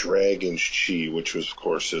the dragon's chi, which was, of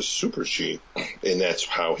course, his super chi. And that's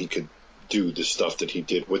how he could do the stuff that he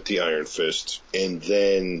did with the Iron Fist. And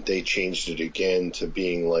then they changed it again to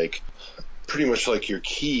being like pretty much like your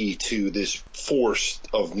key to this force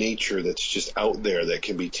of nature that's just out there that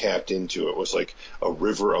can be tapped into. It was like a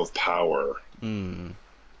river of power. Mm.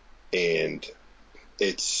 And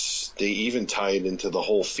they even tie it into the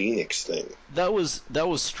whole Phoenix thing. That was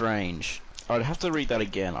strange. I'd have to read that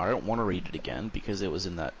again. I don't want to read it again because it was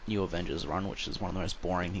in that New Avengers run, which is one of the most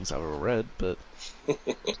boring things I've ever read. But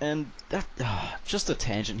and that just a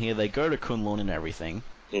tangent here. They go to Kunlun and everything,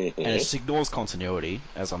 and it just ignores continuity,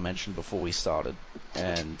 as I mentioned before we started.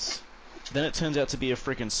 And then it turns out to be a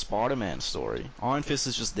freaking Spider-Man story. Iron Fist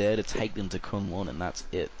is just there to take them to Kunlun, and that's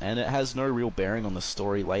it. And it has no real bearing on the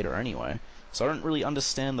story later anyway. So I don't really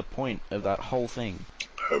understand the point of that whole thing.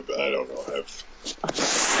 I don't know.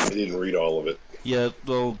 I didn't read all of it. Yeah,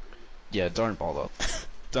 well, yeah, don't bother.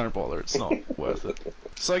 Don't bother, it's not worth it.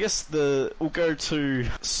 So I guess we'll go to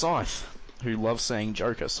Scythe, who loves saying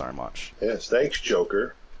Joker so much. Yes, thanks,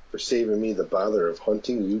 Joker, for saving me the bother of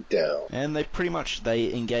hunting you down. And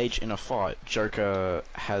they engage in a fight. Joker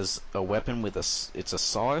has a weapon it's a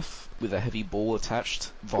scythe with a heavy ball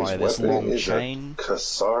attached via this long chain. A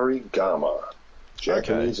Kasari Gama.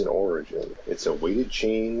 Japanese in origin. It's a weighted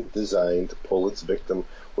chain designed to pull its victim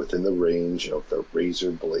within the range of the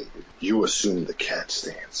razor blade. You assume the cat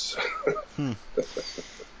stance.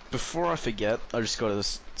 Before I forget, I just gotta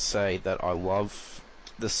say that I love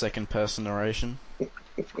the second person narration.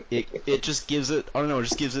 It just gives it, I don't know, it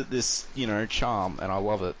just gives it this, charm, and I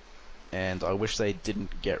love it. And I wish they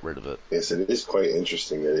didn't get rid of it. Yes, it is quite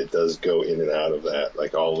interesting that it does go in and out of that.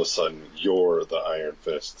 Like, all of a sudden, you're the Iron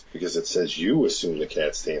Fist. Because it says you assume the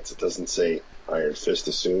cat stance. It doesn't say Iron Fist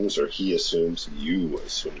assumes or he assumes. You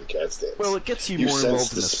assume the cat stance. Well, it gets you more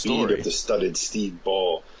involved in the story. You sense the speed of the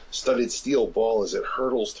studded steel ball as it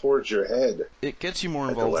hurtles towards your head. It gets you more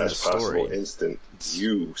involved in the story. At the last possible instant,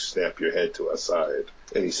 you snap your head to a side.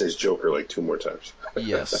 And he says Joker like 2 more times.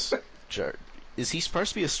 Yes. Is he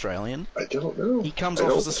supposed to be Australian? I don't know. He comes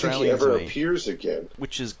off as Australian to me. I don't think he ever appears again.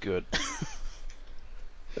 Which is good.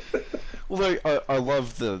 Although I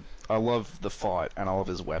love the fight and I love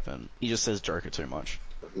his weapon. He just says Joker too much.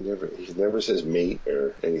 He never says mate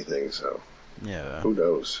or anything, so yeah. Who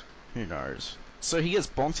knows? Who knows? So he gets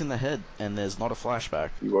bonked in the head and there's not a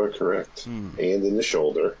flashback. You are correct. And in the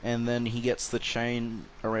shoulder. And then he gets the chain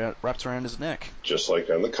wrapped around his neck. Just like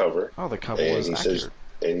on the cover. Oh, the cover was accurate.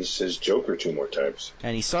 And he says Joker 2 more times.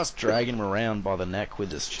 And he starts dragging him around by the neck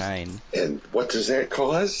with this chain. And what does that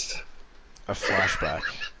cause? A flashback.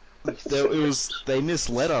 They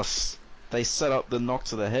misled us. They set up the knock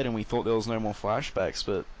to the head and we thought there was no more flashbacks,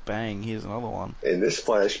 but bang, here's another one. And this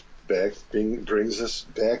flashback brings us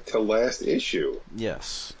back to last issue.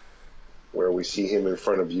 Yes. Where we see him in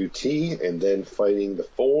front of UT and then fighting the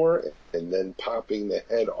 4 and then popping the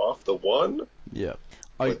head off the 1. Yeah.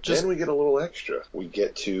 Then we get a little extra. We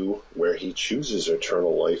get to where he chooses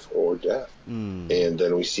eternal life or death. And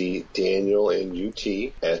then we see Daniel and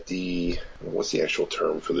UT at what's the actual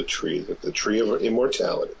term for the tree? The tree of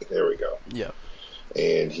immortality. There we go. Yeah.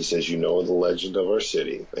 And he says, the legend of our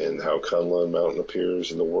city and how Kunlun Mountain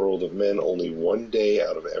appears in the world of men only one day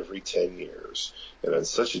out of every 10 years. And on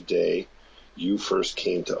such a day, you first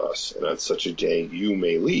came to us. And on such a day, you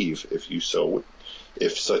may leave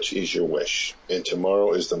if such is your wish. And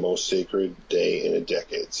tomorrow is the most sacred day in a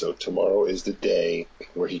decade. So tomorrow is the day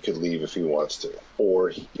where he could leave if he wants to. Or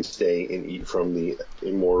he could stay and eat from the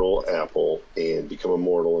immortal apple and become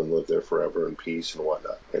immortal and live there forever in peace and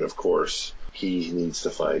whatnot. And of course, he needs to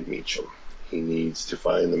find Meacham. He needs to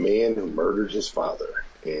find the man who murdered his father.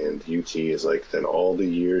 And UT is like, then all the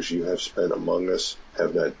years you have spent among us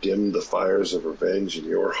have not dimmed the fires of revenge in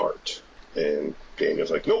your heart. And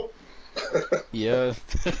Daniel's like, nope. Yeah.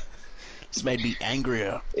 It's made me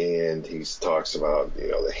angrier. And he talks about,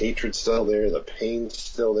 the hatred's still there, the pain's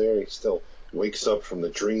still there. He still wakes up from the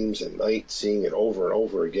dreams at night, seeing it over and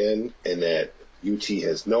over again, and that UT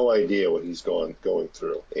has no idea what he's going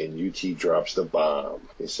through. And UT drops the bomb.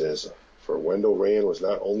 He says, for Wendell Rand was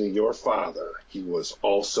not only your father, he was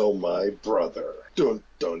also my brother. Dun,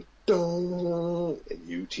 dun, dun.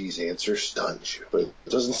 And UT's answer stuns you. But it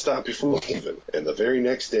doesn't stop you from leaving. And the very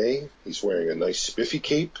next day, he's wearing a nice spiffy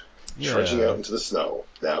cape, trudging out into the snow.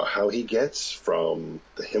 Now, how he gets from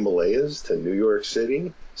the Himalayas to New York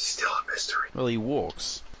City, still a mystery. Well, he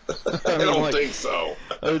walks. I don't think so.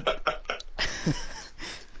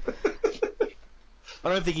 I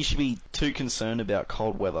don't think he should be too concerned about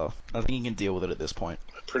cold weather. I think he can deal with it at this point.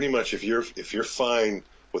 Pretty much, if you're fine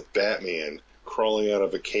with Batman crawling out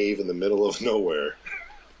of a cave in the middle of nowhere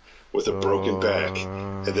with a broken back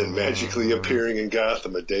and then magically appearing in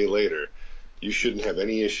Gotham a day later, you shouldn't have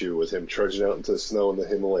any issue with him trudging out into the snow in the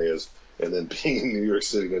Himalayas and then being in New York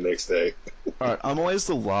City the next day. Alright, I'm always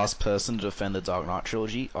the last person to defend the Dark Knight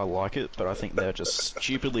trilogy. I like it, but I think they're just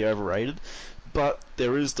stupidly overrated. But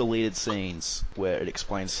there is deleted scenes where it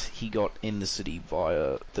explains he got in the city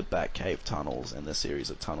via the Batcave tunnels and the series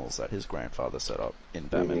of tunnels that his grandfather set up in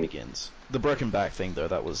Batman Begins. The broken back thing, though,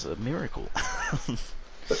 that was a miracle.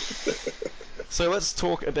 So let's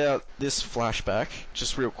talk about this flashback,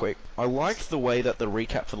 just real quick. I like the way that the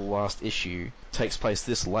recap for the last issue takes place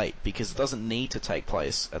this late, because it doesn't need to take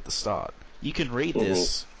place at the start. You can read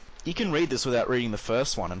this. You can read this without reading the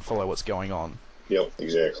first one and follow what's going on. Yep,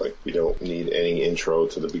 exactly. You don't need any intro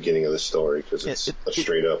to the beginning of the story, because it's a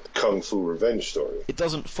straight-up kung fu revenge story. It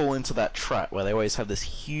doesn't fall into that trap where they always have this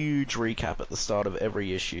huge recap at the start of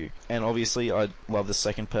every issue. And obviously, I love the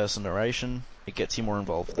second-person narration. It gets you more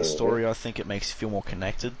involved with the story. I think it makes you feel more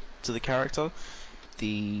connected to the character.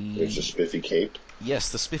 There's a spiffy cape. Yes,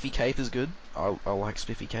 the spiffy cape is good. I like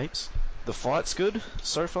spiffy capes. The fight's good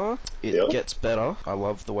so far. It gets better. I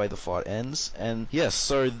love the way the fight ends. And yes,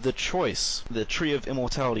 so the choice, the Tree of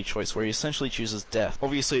Immortality choice, where he essentially chooses death.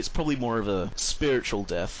 Obviously, it's probably more of a spiritual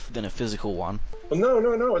death than a physical one. Well,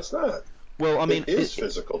 no, it's not. Well, I mean, it is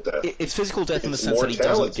physical death. It's physical death in the sense that he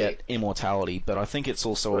doesn't get immortality, but I think it's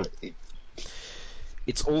also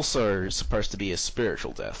it's also supposed to be a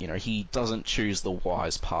spiritual death. You know, he doesn't choose the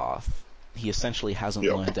wise path. He essentially hasn't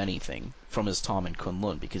learned anything from his time in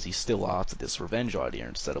Kunlun, because he's still after this revenge idea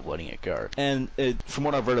instead of letting it go. And from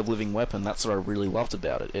what I've read of Living Weapon, that's what I really loved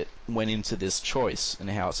about it. It went into this choice and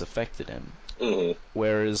how it's affected him.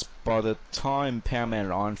 Whereas by the time Power Man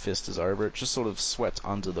and Iron Fist is over, it just sort of swept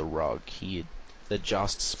under the rug. He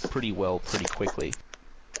adjusts pretty well pretty quickly.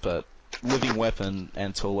 But Living Weapon,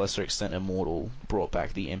 and to a lesser extent Immortal, brought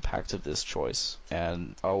back the impact of this choice,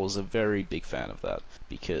 and I was a very big fan of that,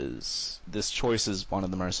 because this choice is one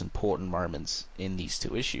of the most important moments in these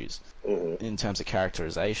two issues, in terms of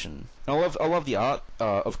characterization. I love the art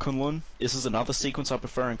of Kunlun. This is another sequence I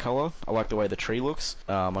prefer in color. I like the way the tree looks.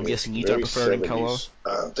 I'm guessing you don't prefer 70s. It in color?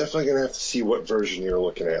 I'm definitely going to have to see what version you're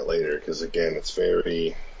looking at later, because again, it's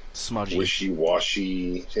very smudgy,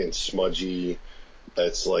 wishy-washy and smudgy.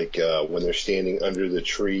 It's like when they're standing under the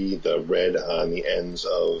tree, the red on the ends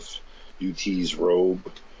of UT's robe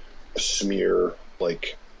smear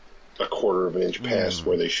like a quarter of an inch past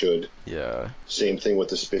where they should. Yeah. Same thing with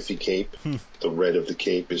the spiffy cape. The red of the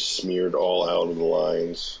cape is smeared all out of the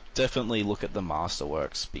lines. Definitely look at the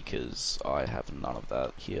Masterworks, because I have none of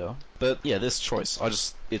that here. But yeah, this choice,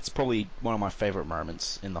 it's probably one of my favorite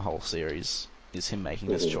moments in the whole series, is him making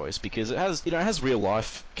this choice, because it has real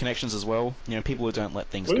life connections as well. You know, people who don't let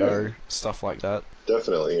things go, stuff like that.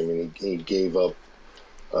 Definitely. I mean, he gave up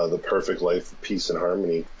the perfect life of peace and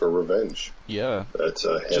harmony for revenge. Yeah. That's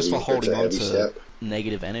a heavy, just for holding on to step.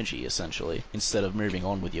 Negative energy, essentially, instead of moving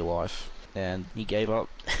on with your life. And he gave up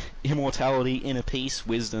immortality, inner peace,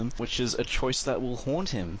 wisdom, which is a choice that will haunt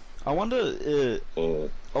him. I wonder,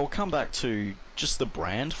 I'll come back to just the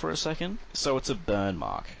brand for a second. So it's a burn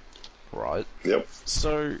mark. Right. Yep.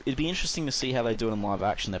 So it'd be interesting to see how they do it in live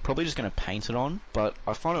action. They're probably just going to paint it on, but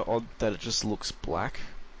I find it odd that it just looks black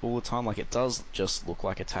all the time. Like, it does just look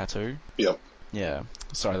like a tattoo. Yep. Yeah.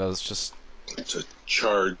 Sorry, that was just... It's a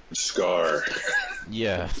charred scar.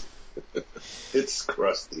 Yeah. It's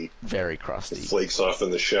crusty. Very crusty. It flakes off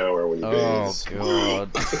in the shower when you bathe. Oh,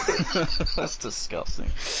 God. That's disgusting.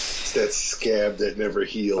 It's that scab that never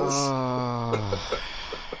heals.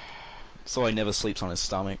 So he never sleeps on his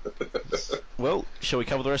stomach. Well, shall we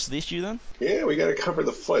cover the rest of the issue then? Yeah, we got to cover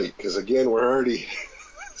the fight, because again, we're already...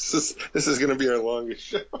 this is going to be our longest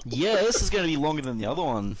show. Yeah, this is going to be longer than the other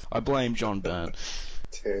one. I blame John Byrne.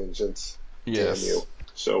 Tangents. Yes. Damn you.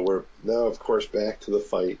 So we're now, of course, back to the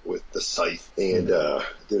fight with the scythe. And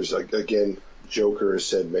there's, again, Joker has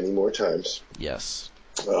said many more times. Yes.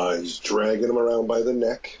 He's dragging him around by the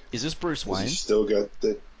neck. Is this Bruce Wayne? He's still got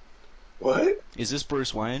the... What? Is this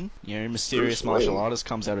Bruce Wayne? You know, mysterious martial artist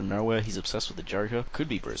comes out of nowhere. He's obsessed with the Joker. Could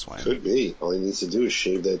be Bruce Wayne. Could be. All he needs to do is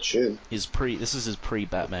shave that chin. This is his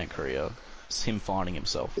pre-Batman career. It's him finding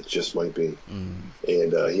himself. It just might be. And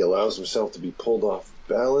he allows himself to be pulled off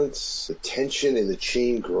balance. The tension in the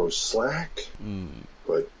chain grows slack,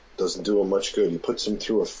 but doesn't do him much good. He puts him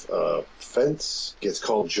through a fence. Gets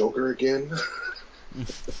called Joker again.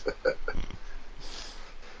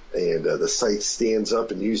 And the scythe stands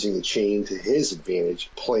up and, using the chain to his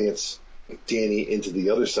advantage, plants Danny into the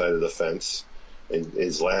other side of the fence and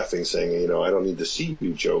is laughing, saying, I don't need to see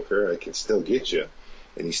you, Joker. I can still get you.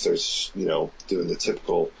 And he starts, doing the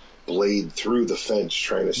typical blade through the fence,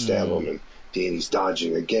 trying to stab him. And Danny's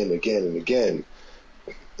dodging again. And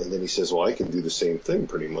then he says, well, I can do the same thing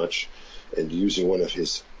pretty much. And using one of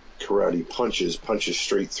his karate punches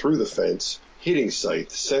straight through the fence, hitting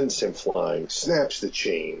Scythe, sends him flying, snaps the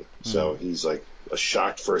chain. So he's like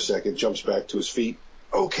shocked for a second, jumps back to his feet.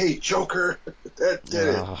 Okay, Joker, that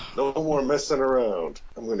did it. No more messing around.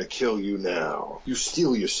 I'm going to kill you now. You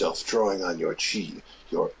steel yourself, drawing on your chi,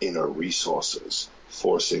 your inner resources,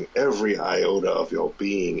 forcing every iota of your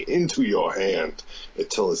being into your hand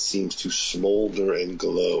until it seems to smolder and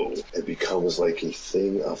glow. It becomes like a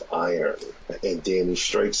thing of iron. And Danny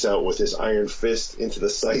strikes out with his iron fist into the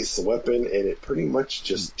Scythe's weapon, and it pretty much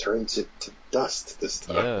just turns it to dust this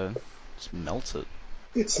time. Yeah, just melts it.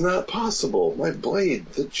 It's not possible. My blade,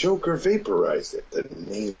 the Joker vaporized it. The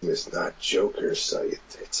name is not Joker,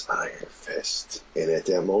 Scythe. It's Iron Fist. And at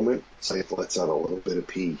that moment, Scythe lets out a little bit of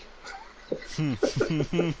pee. If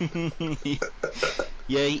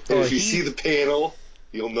you see the panel,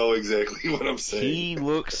 you'll know exactly what I'm saying. He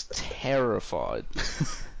looks terrified.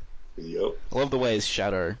 Yep. I love the way his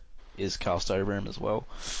shadow is cast over him as well.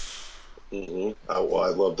 Mm-hmm. I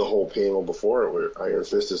love the whole panel before it where Iron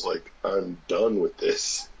Fist is like, I'm done with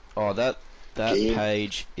this. Oh, that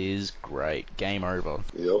page is great. Game over.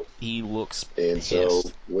 Yep. He looks pissed. So,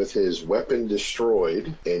 with his weapon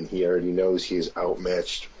destroyed, and he already knows he is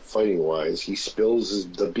outmatched fighting-wise, he spills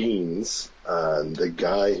the beans on the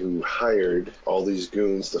guy who hired all these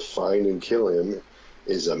goons to find and kill him.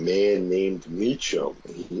 Is a man named Meacham.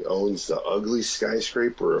 He owns the ugly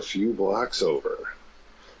skyscraper a few blocks over.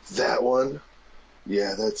 That one?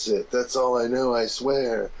 Yeah, that's it. That's all I know, I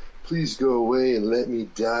swear. Please go away and let me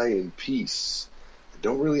die in peace. I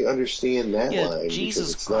don't really understand that line Jesus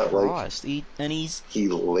because it's Christ. not like he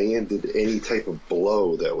landed any type of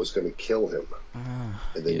blow that was going to kill him.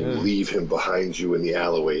 And then you leave him behind you in the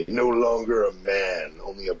alleyway. No longer a man,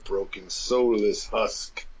 only a broken, soulless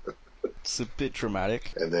husk. It's a bit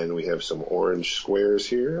dramatic. And then we have some orange squares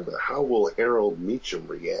here. How will Harold Meacham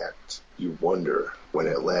react? You wonder when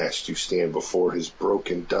at last you stand before his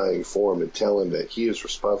broken, dying form and tell him that he is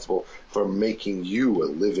responsible for making you a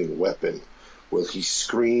living weapon. Will he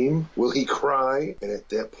scream? Will he cry? And at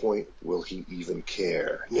that point, will he even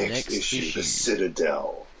care? Next issue, The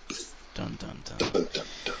Citadel. Dun, dun, dun. Dun, dun,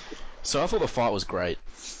 dun. So I thought the fight was great.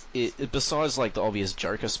 It besides like the obvious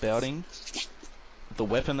Joker spouting, the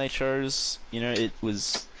weapon they chose, it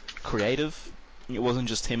was creative. It wasn't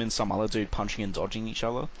just him and some other dude punching and dodging each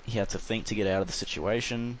other. He had to think to get out of the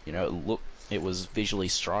situation. It was visually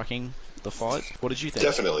striking, the fight. What did you think?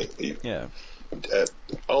 Definitely. Yeah.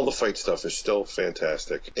 All the fight stuff is still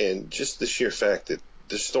fantastic. And just the sheer fact that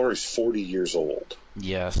the story's 40 years old.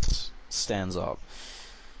 Yes. Stands up.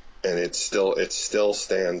 And it still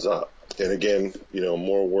stands up. And again,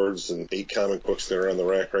 more words than 8 comic books that are on the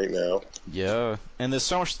rack right now. Yeah. And there's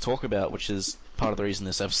so much to talk about, which is part of the reason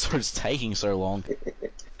this episode is taking so long.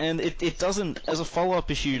 And it doesn't, as a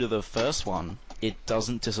follow-up issue to the first one, it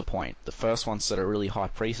doesn't disappoint. The first one set a really high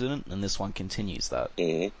precedent, and this one continues that.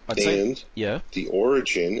 Mm-hmm. The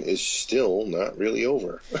origin is still not really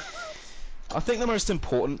over. I think the most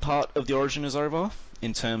important part of the origin is over,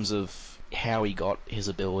 in terms of how he got his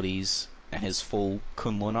abilities and his full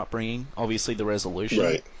Kunlun upbringing. Obviously, the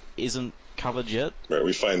resolution isn't covered yet. Right,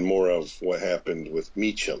 we find more of what happened with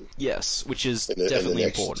Meacham. Yes, which is definitely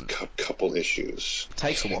important. Couple issues. It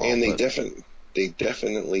takes a while. And they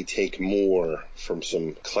definitely take more from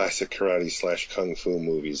some classic karate / kung fu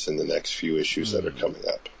movies in the next few issues that are coming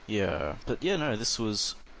up. Yeah, but this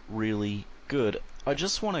was really good. I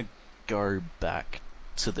just want to go back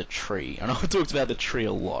to the tree. I know I talked about the tree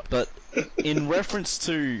a lot, but in reference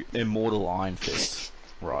to Immortal Iron Fist,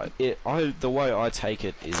 right? The way I take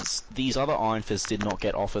it is these other Iron Fists did not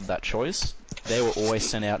get offered that choice. They were always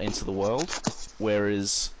sent out into the world,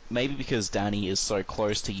 whereas maybe because Danny is so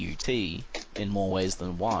close to UT in more ways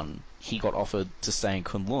than one, he got offered to stay in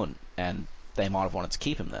Kunlun, and they might have wanted to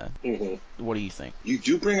keep him there. Mm-hmm. What do you think? You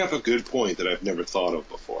do bring up a good point that I've never thought of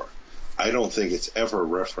before. I don't think it's ever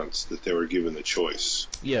referenced that they were given the choice.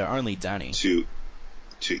 Yeah, only Danny. To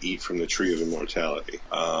eat from the Tree of Immortality.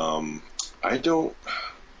 I love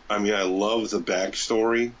the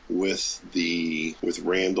backstory with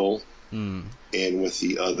Randall and with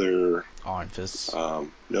the other Iron Fists. The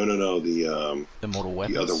Immortal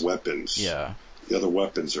Weapons. The other weapons. Yeah. The other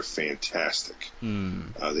weapons are fantastic.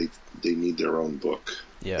 They need their own book.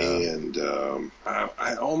 Yeah. And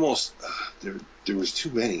I almost there was too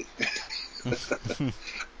many.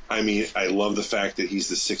 I love the fact that he's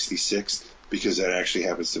the 66th because that actually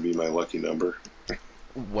happens to be my lucky number.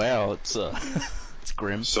 Wow, it's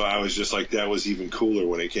grim. So I was just like, that was even cooler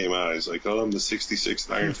when it came out. I was like, oh, I'm the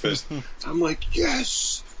 66th Iron Fist. I'm like,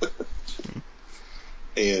 yes.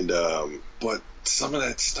 And, but some of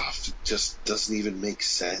that stuff just doesn't even make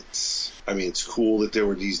sense. I mean, it's cool that there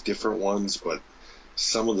were these different ones, but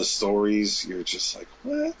some of the stories, you're just like,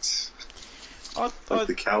 what? Like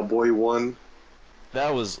the cowboy one.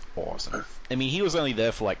 That was awesome. I mean, he was only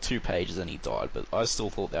there for like 2 pages and he died, but I still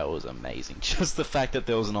thought that was amazing. Just the fact that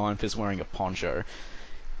there was an Iron Fist wearing a poncho.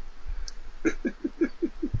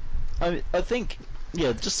 I think,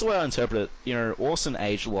 yeah, just the way I interpret it, Orson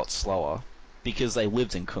aged a lot slower because they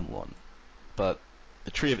lived in Kunlun, but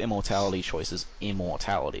the Tree of Immortality choice is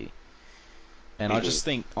immortality. And I just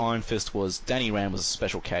think Iron Fist Danny Rand was a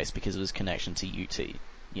special case because of his connection to UT.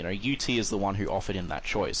 UT is the one who offered him that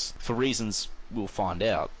choice. For reasons we'll find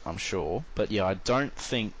out, I'm sure. But yeah, I don't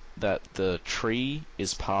think that the tree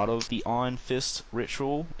is part of the Iron Fist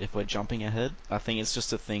ritual, if we're jumping ahead. I think it's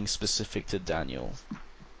just a thing specific to Daniel.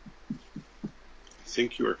 I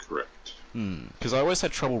think you are correct. Because I always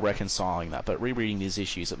had trouble reconciling that, but rereading these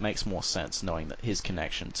issues, it makes more sense knowing that his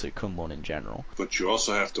connection to Kunlun in general. But you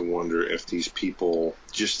also have to wonder if these people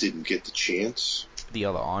just didn't get the chance. The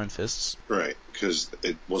other Iron Fists. Right, because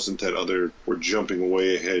it wasn't that other... We're jumping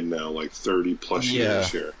way ahead now, like 30 plus years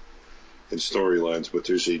here in storylines, but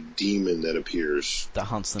there's a demon that appears. That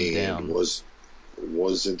hunts them down.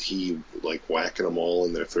 Wasn't he, like, whacking them all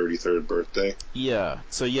in their 33rd birthday? Yeah,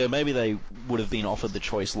 so yeah, maybe they would have been offered the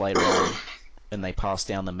choice later on, and they passed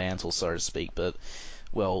down the mantle, so to speak, but,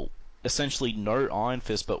 well, essentially no Iron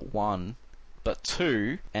Fist but one, but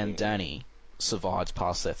two, and Danny survived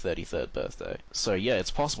past their 33rd birthday. So yeah,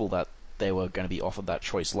 it's possible that they were going to be offered that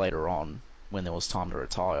choice later on, when there was time to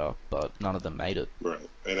retire, but none of them made it. Right,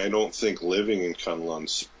 and I don't think living in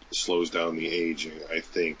Kunlun slows down the aging. I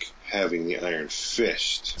think having the Iron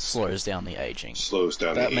Fist slows down the aging.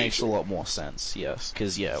 That makes a lot more sense, yes.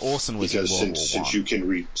 Because yeah, Orson was in World War I.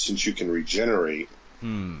 Since you can regenerate,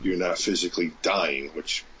 you're not physically dying,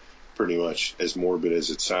 which pretty much, as morbid as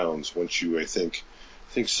it sounds, once you, I think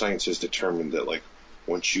science has determined that, like,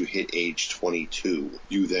 once you hit age 22,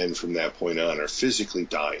 you then from that point on are physically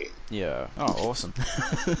dying. Yeah. Oh, awesome.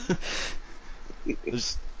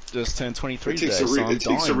 Just turned 23 today, so I'm dying. It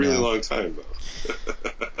takes a really long time, though.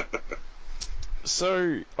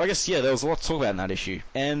 So, I guess, yeah, there was a lot to talk about in that issue.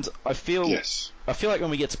 And I feel like when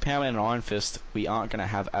we get to Power Man and Iron Fist, we aren't going to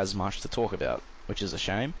have as much to talk about, which is a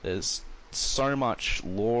shame. There's so much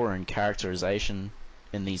lore and characterization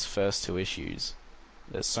in these first 2 issues.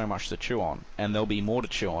 There's so much to chew on, and there'll be more to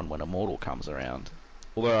chew on when Immortal comes around.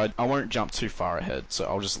 Although I won't jump too far ahead, so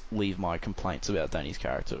I'll just leave my complaints about Danny's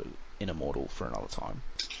character in Immortal for another time.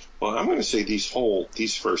 Well, I'm going to say these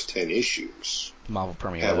first 10 issues Marvel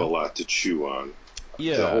Premiere have a lot to chew on.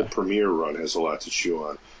 Yeah. The whole Premiere run has a lot to chew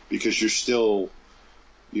on because you're still,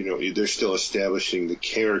 they're still establishing the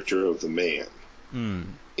character of the man.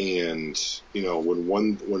 And when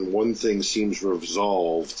one thing seems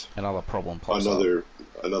resolved, another problem pops up.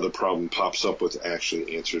 Another problem pops up with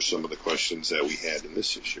actually answers some of the questions that we had in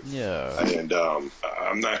this issue. Yeah. And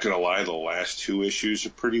I'm not going to lie, the last 2 issues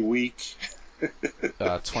are pretty weak.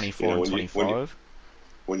 24 and 25.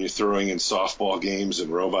 When you're throwing in softball games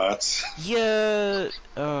and robots. Yeah.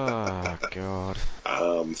 Oh, God.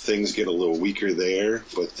 Things get a little weaker there,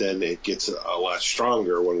 but then it gets a lot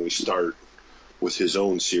stronger when we start with his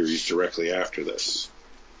own series directly after this.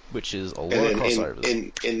 Which is a lot of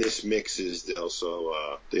crossovers. And this mix is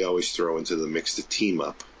also, they always throw into the mix the team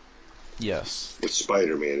up. Yes. With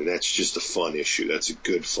Spider-Man, and that's just a fun issue. That's a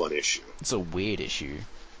good, fun issue. It's a weird issue.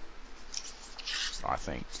 I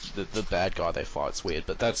think the bad guy they fight's weird,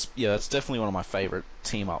 but that's definitely one of my favorite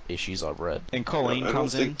team up issues I've read. And Colleen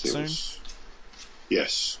comes in soon.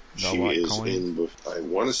 Yes, she is Colleen? In. I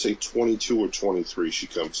want to say 22 or 23. She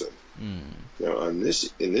comes in. Now in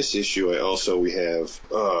this issue, we have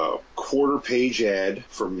a quarter-page ad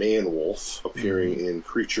for Manwolf appearing in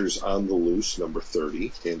Creatures on the Loose number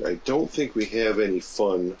 30, and I don't think we have any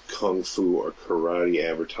fun kung fu or karate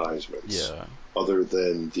advertisements. Yeah. Other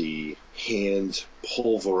than the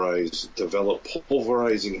develop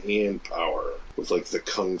pulverizing hand power with like the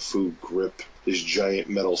kung fu grip, this giant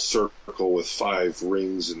metal circle with 5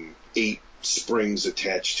 rings and 8 springs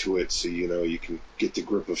attached to it, so you can get the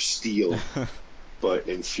grip of steel. But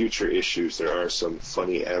in future issues, there are some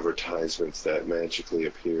funny advertisements that magically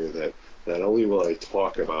appear that not only will I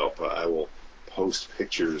talk about, but I will post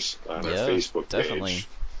pictures on our Facebook page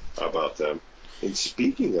about them. And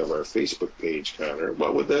speaking of our Facebook page, Connor,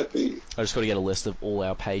 what would that be? I just got to get a list of all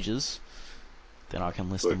our pages. Then I can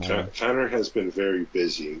list them all. Connor has been very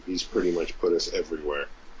busy. He's pretty much put us everywhere.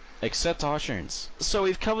 Except iTunes. So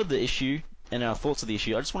we've covered the issue and our thoughts of the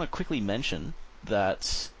issue. I just want to quickly mention that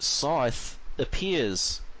Scythe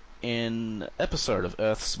appears in an episode of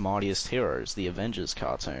Earth's Mightiest Heroes, the Avengers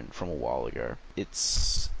cartoon from a while ago.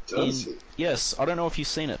 Yes, I don't know if you've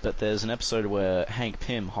seen it, but there's an episode where Hank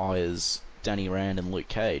Pym hires Danny Rand and Luke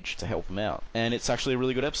Cage to help him out. And it's actually a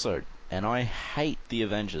really good episode. And I hate the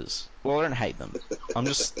Avengers. Well, I don't hate them. I'm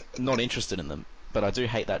just not interested in them. But I do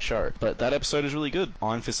hate that show. But that episode is really good.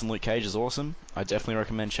 Iron Fist and Luke Cage is awesome. I definitely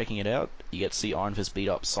recommend checking it out. You get to see Iron Fist beat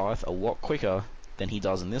up Scythe a lot quicker than he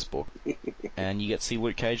does in this book. And you get to see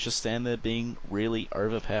Luke Cage just stand there being really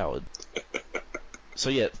overpowered. So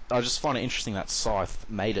yeah, I just find it interesting that Scythe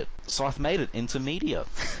made it. Scythe made it into media.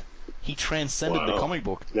 He transcended the comic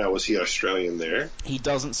book. Now, was he Australian there? He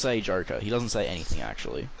doesn't say Joker. He doesn't say anything,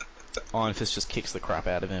 actually. Iron Fist just kicks the crap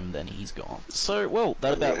out of him, then he's gone. So, well,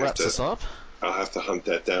 that about wraps us up. I'll have to hunt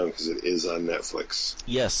that down because it is on Netflix.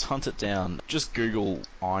 Yes, hunt it down. Just Google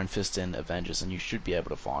Iron Fist and Avengers and you should be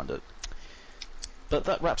able to find it. But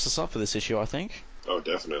that wraps us up for this issue, I think. Oh,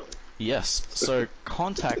 definitely. Yes, so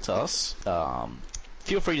contact us.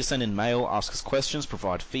 Feel free to send in mail, ask us questions,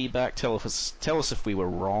 provide feedback, tell us if we were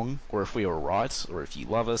wrong, or if we were right, or if you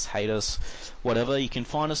love us, hate us, whatever. You can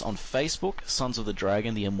find us on Facebook, Sons of the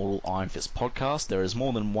Dragon, the Immortal Iron Fist Podcast. There is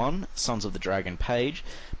more than one Sons of the Dragon page,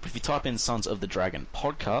 but if you type in Sons of the Dragon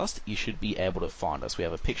Podcast, you should be able to find us. We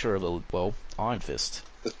have a picture of Iron Fist.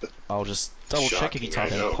 I'll just double check. If you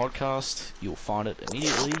type in a podcast, you'll find it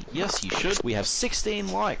immediately. Yes, you should. We have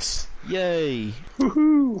 16 likes. Yay!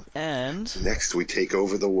 Woohoo! And next we take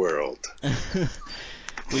over the world.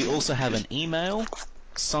 We also have an email,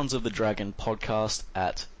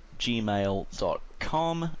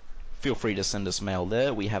 sonsofthedragonpodcast@gmail.com. Feel free to send us mail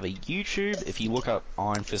there. We have a YouTube. If you look up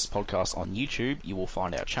Iron Fist Podcast on YouTube, you will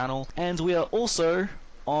find our channel. And we are also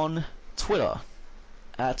on Twitter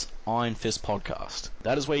at Iron Fist Podcast.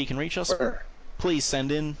 That is where you can reach us. Please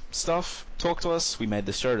send in stuff. Talk to us. We made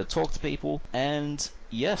this show to talk to people. And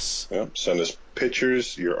yes. Yep. Send us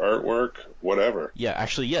pictures, your artwork, whatever. Yeah,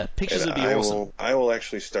 actually, yeah. Pictures would be awesome. I will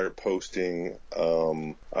actually start posting.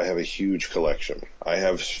 I have a huge collection. I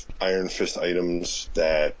have Iron Fist items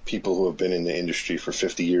that people who have been in the industry for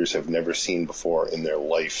 50 years have never seen before in their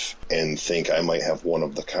life and think I might have one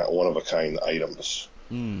of a kind items.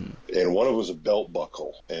 And one of them was a belt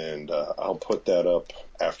buckle, and I'll put that up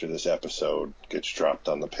after this episode gets dropped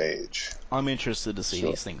on the page. I'm interested to see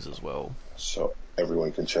these things as well. So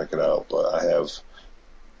everyone can check it out. But I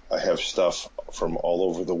have stuff from all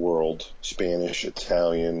over the world: Spanish,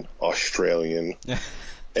 Italian, Australian,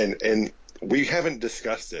 and we haven't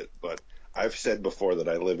discussed it, but I've said before that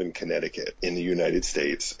I live in Connecticut in the United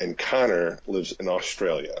States, and Connor lives in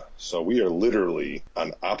Australia. So we are literally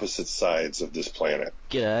on opposite sides of this planet.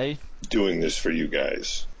 G'day. Doing this for you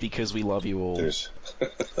guys. Because we love you all. And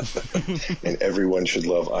everyone should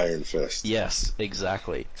love Iron Fist. Yes,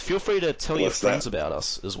 exactly. Feel free to tell your friends about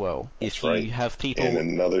us as well. That's if you have people... And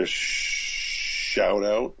another shout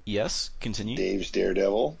out. Yes, continue. Dave's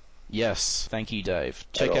Daredevil. Yes, thank you, Dave.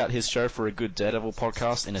 Check out his show for a good Daredevil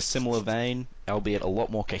podcast in a similar vein, albeit a lot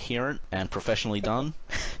more coherent and professionally done,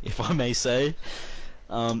 if I may say.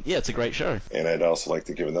 Yeah, it's a great show. And I'd also like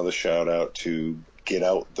to give another shout out to Get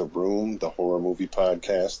Out the Room, the horror movie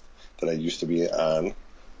podcast that I used to be on.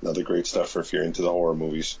 Another great stuff for if you're into the horror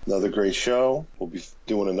movies. Another great show. We'll be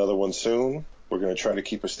doing another one soon. We're going to try to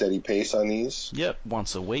keep a steady pace on these. Yep,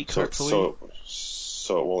 once a week, hopefully.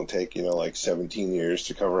 So it won't take, 17 years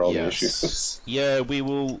to cover all the issues. Yeah, we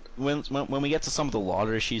will. When we get to some of the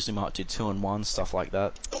lighter issues, we might do 2-in-1, stuff like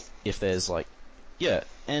that. If there's yeah.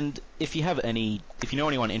 And if you know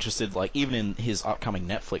anyone interested, even in his upcoming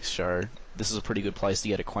Netflix show, this is a pretty good place to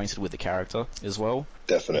get acquainted with the character as well.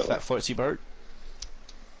 Definitely. If that floats your boat.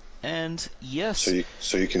 And yes.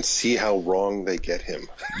 So you can see how wrong they get him.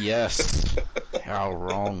 Yes. How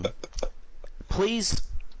wrong. Please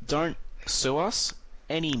don't sue us.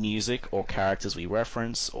 Any music or characters we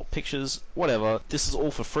reference or pictures, whatever, this is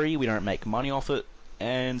all for free. We don't make money off it,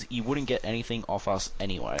 and you wouldn't get anything off us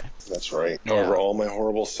anyway. That's right. However, all my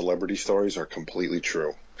horrible celebrity stories are completely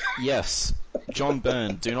true. Yes. John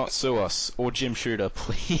Byrne, do not sue us. Or Jim Shooter,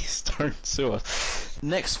 please don't sue us.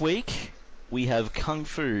 Next week, we have Kung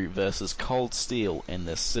Fu versus Cold Steel in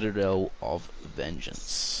the Citadel of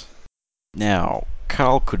Vengeance. Now,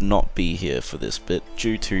 Carl could not be here for this bit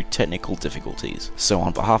due to technical difficulties. So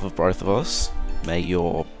on behalf of both of us, may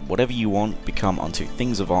your whatever you want become unto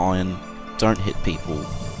things of iron. Don't hit people.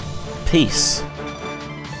 Peace.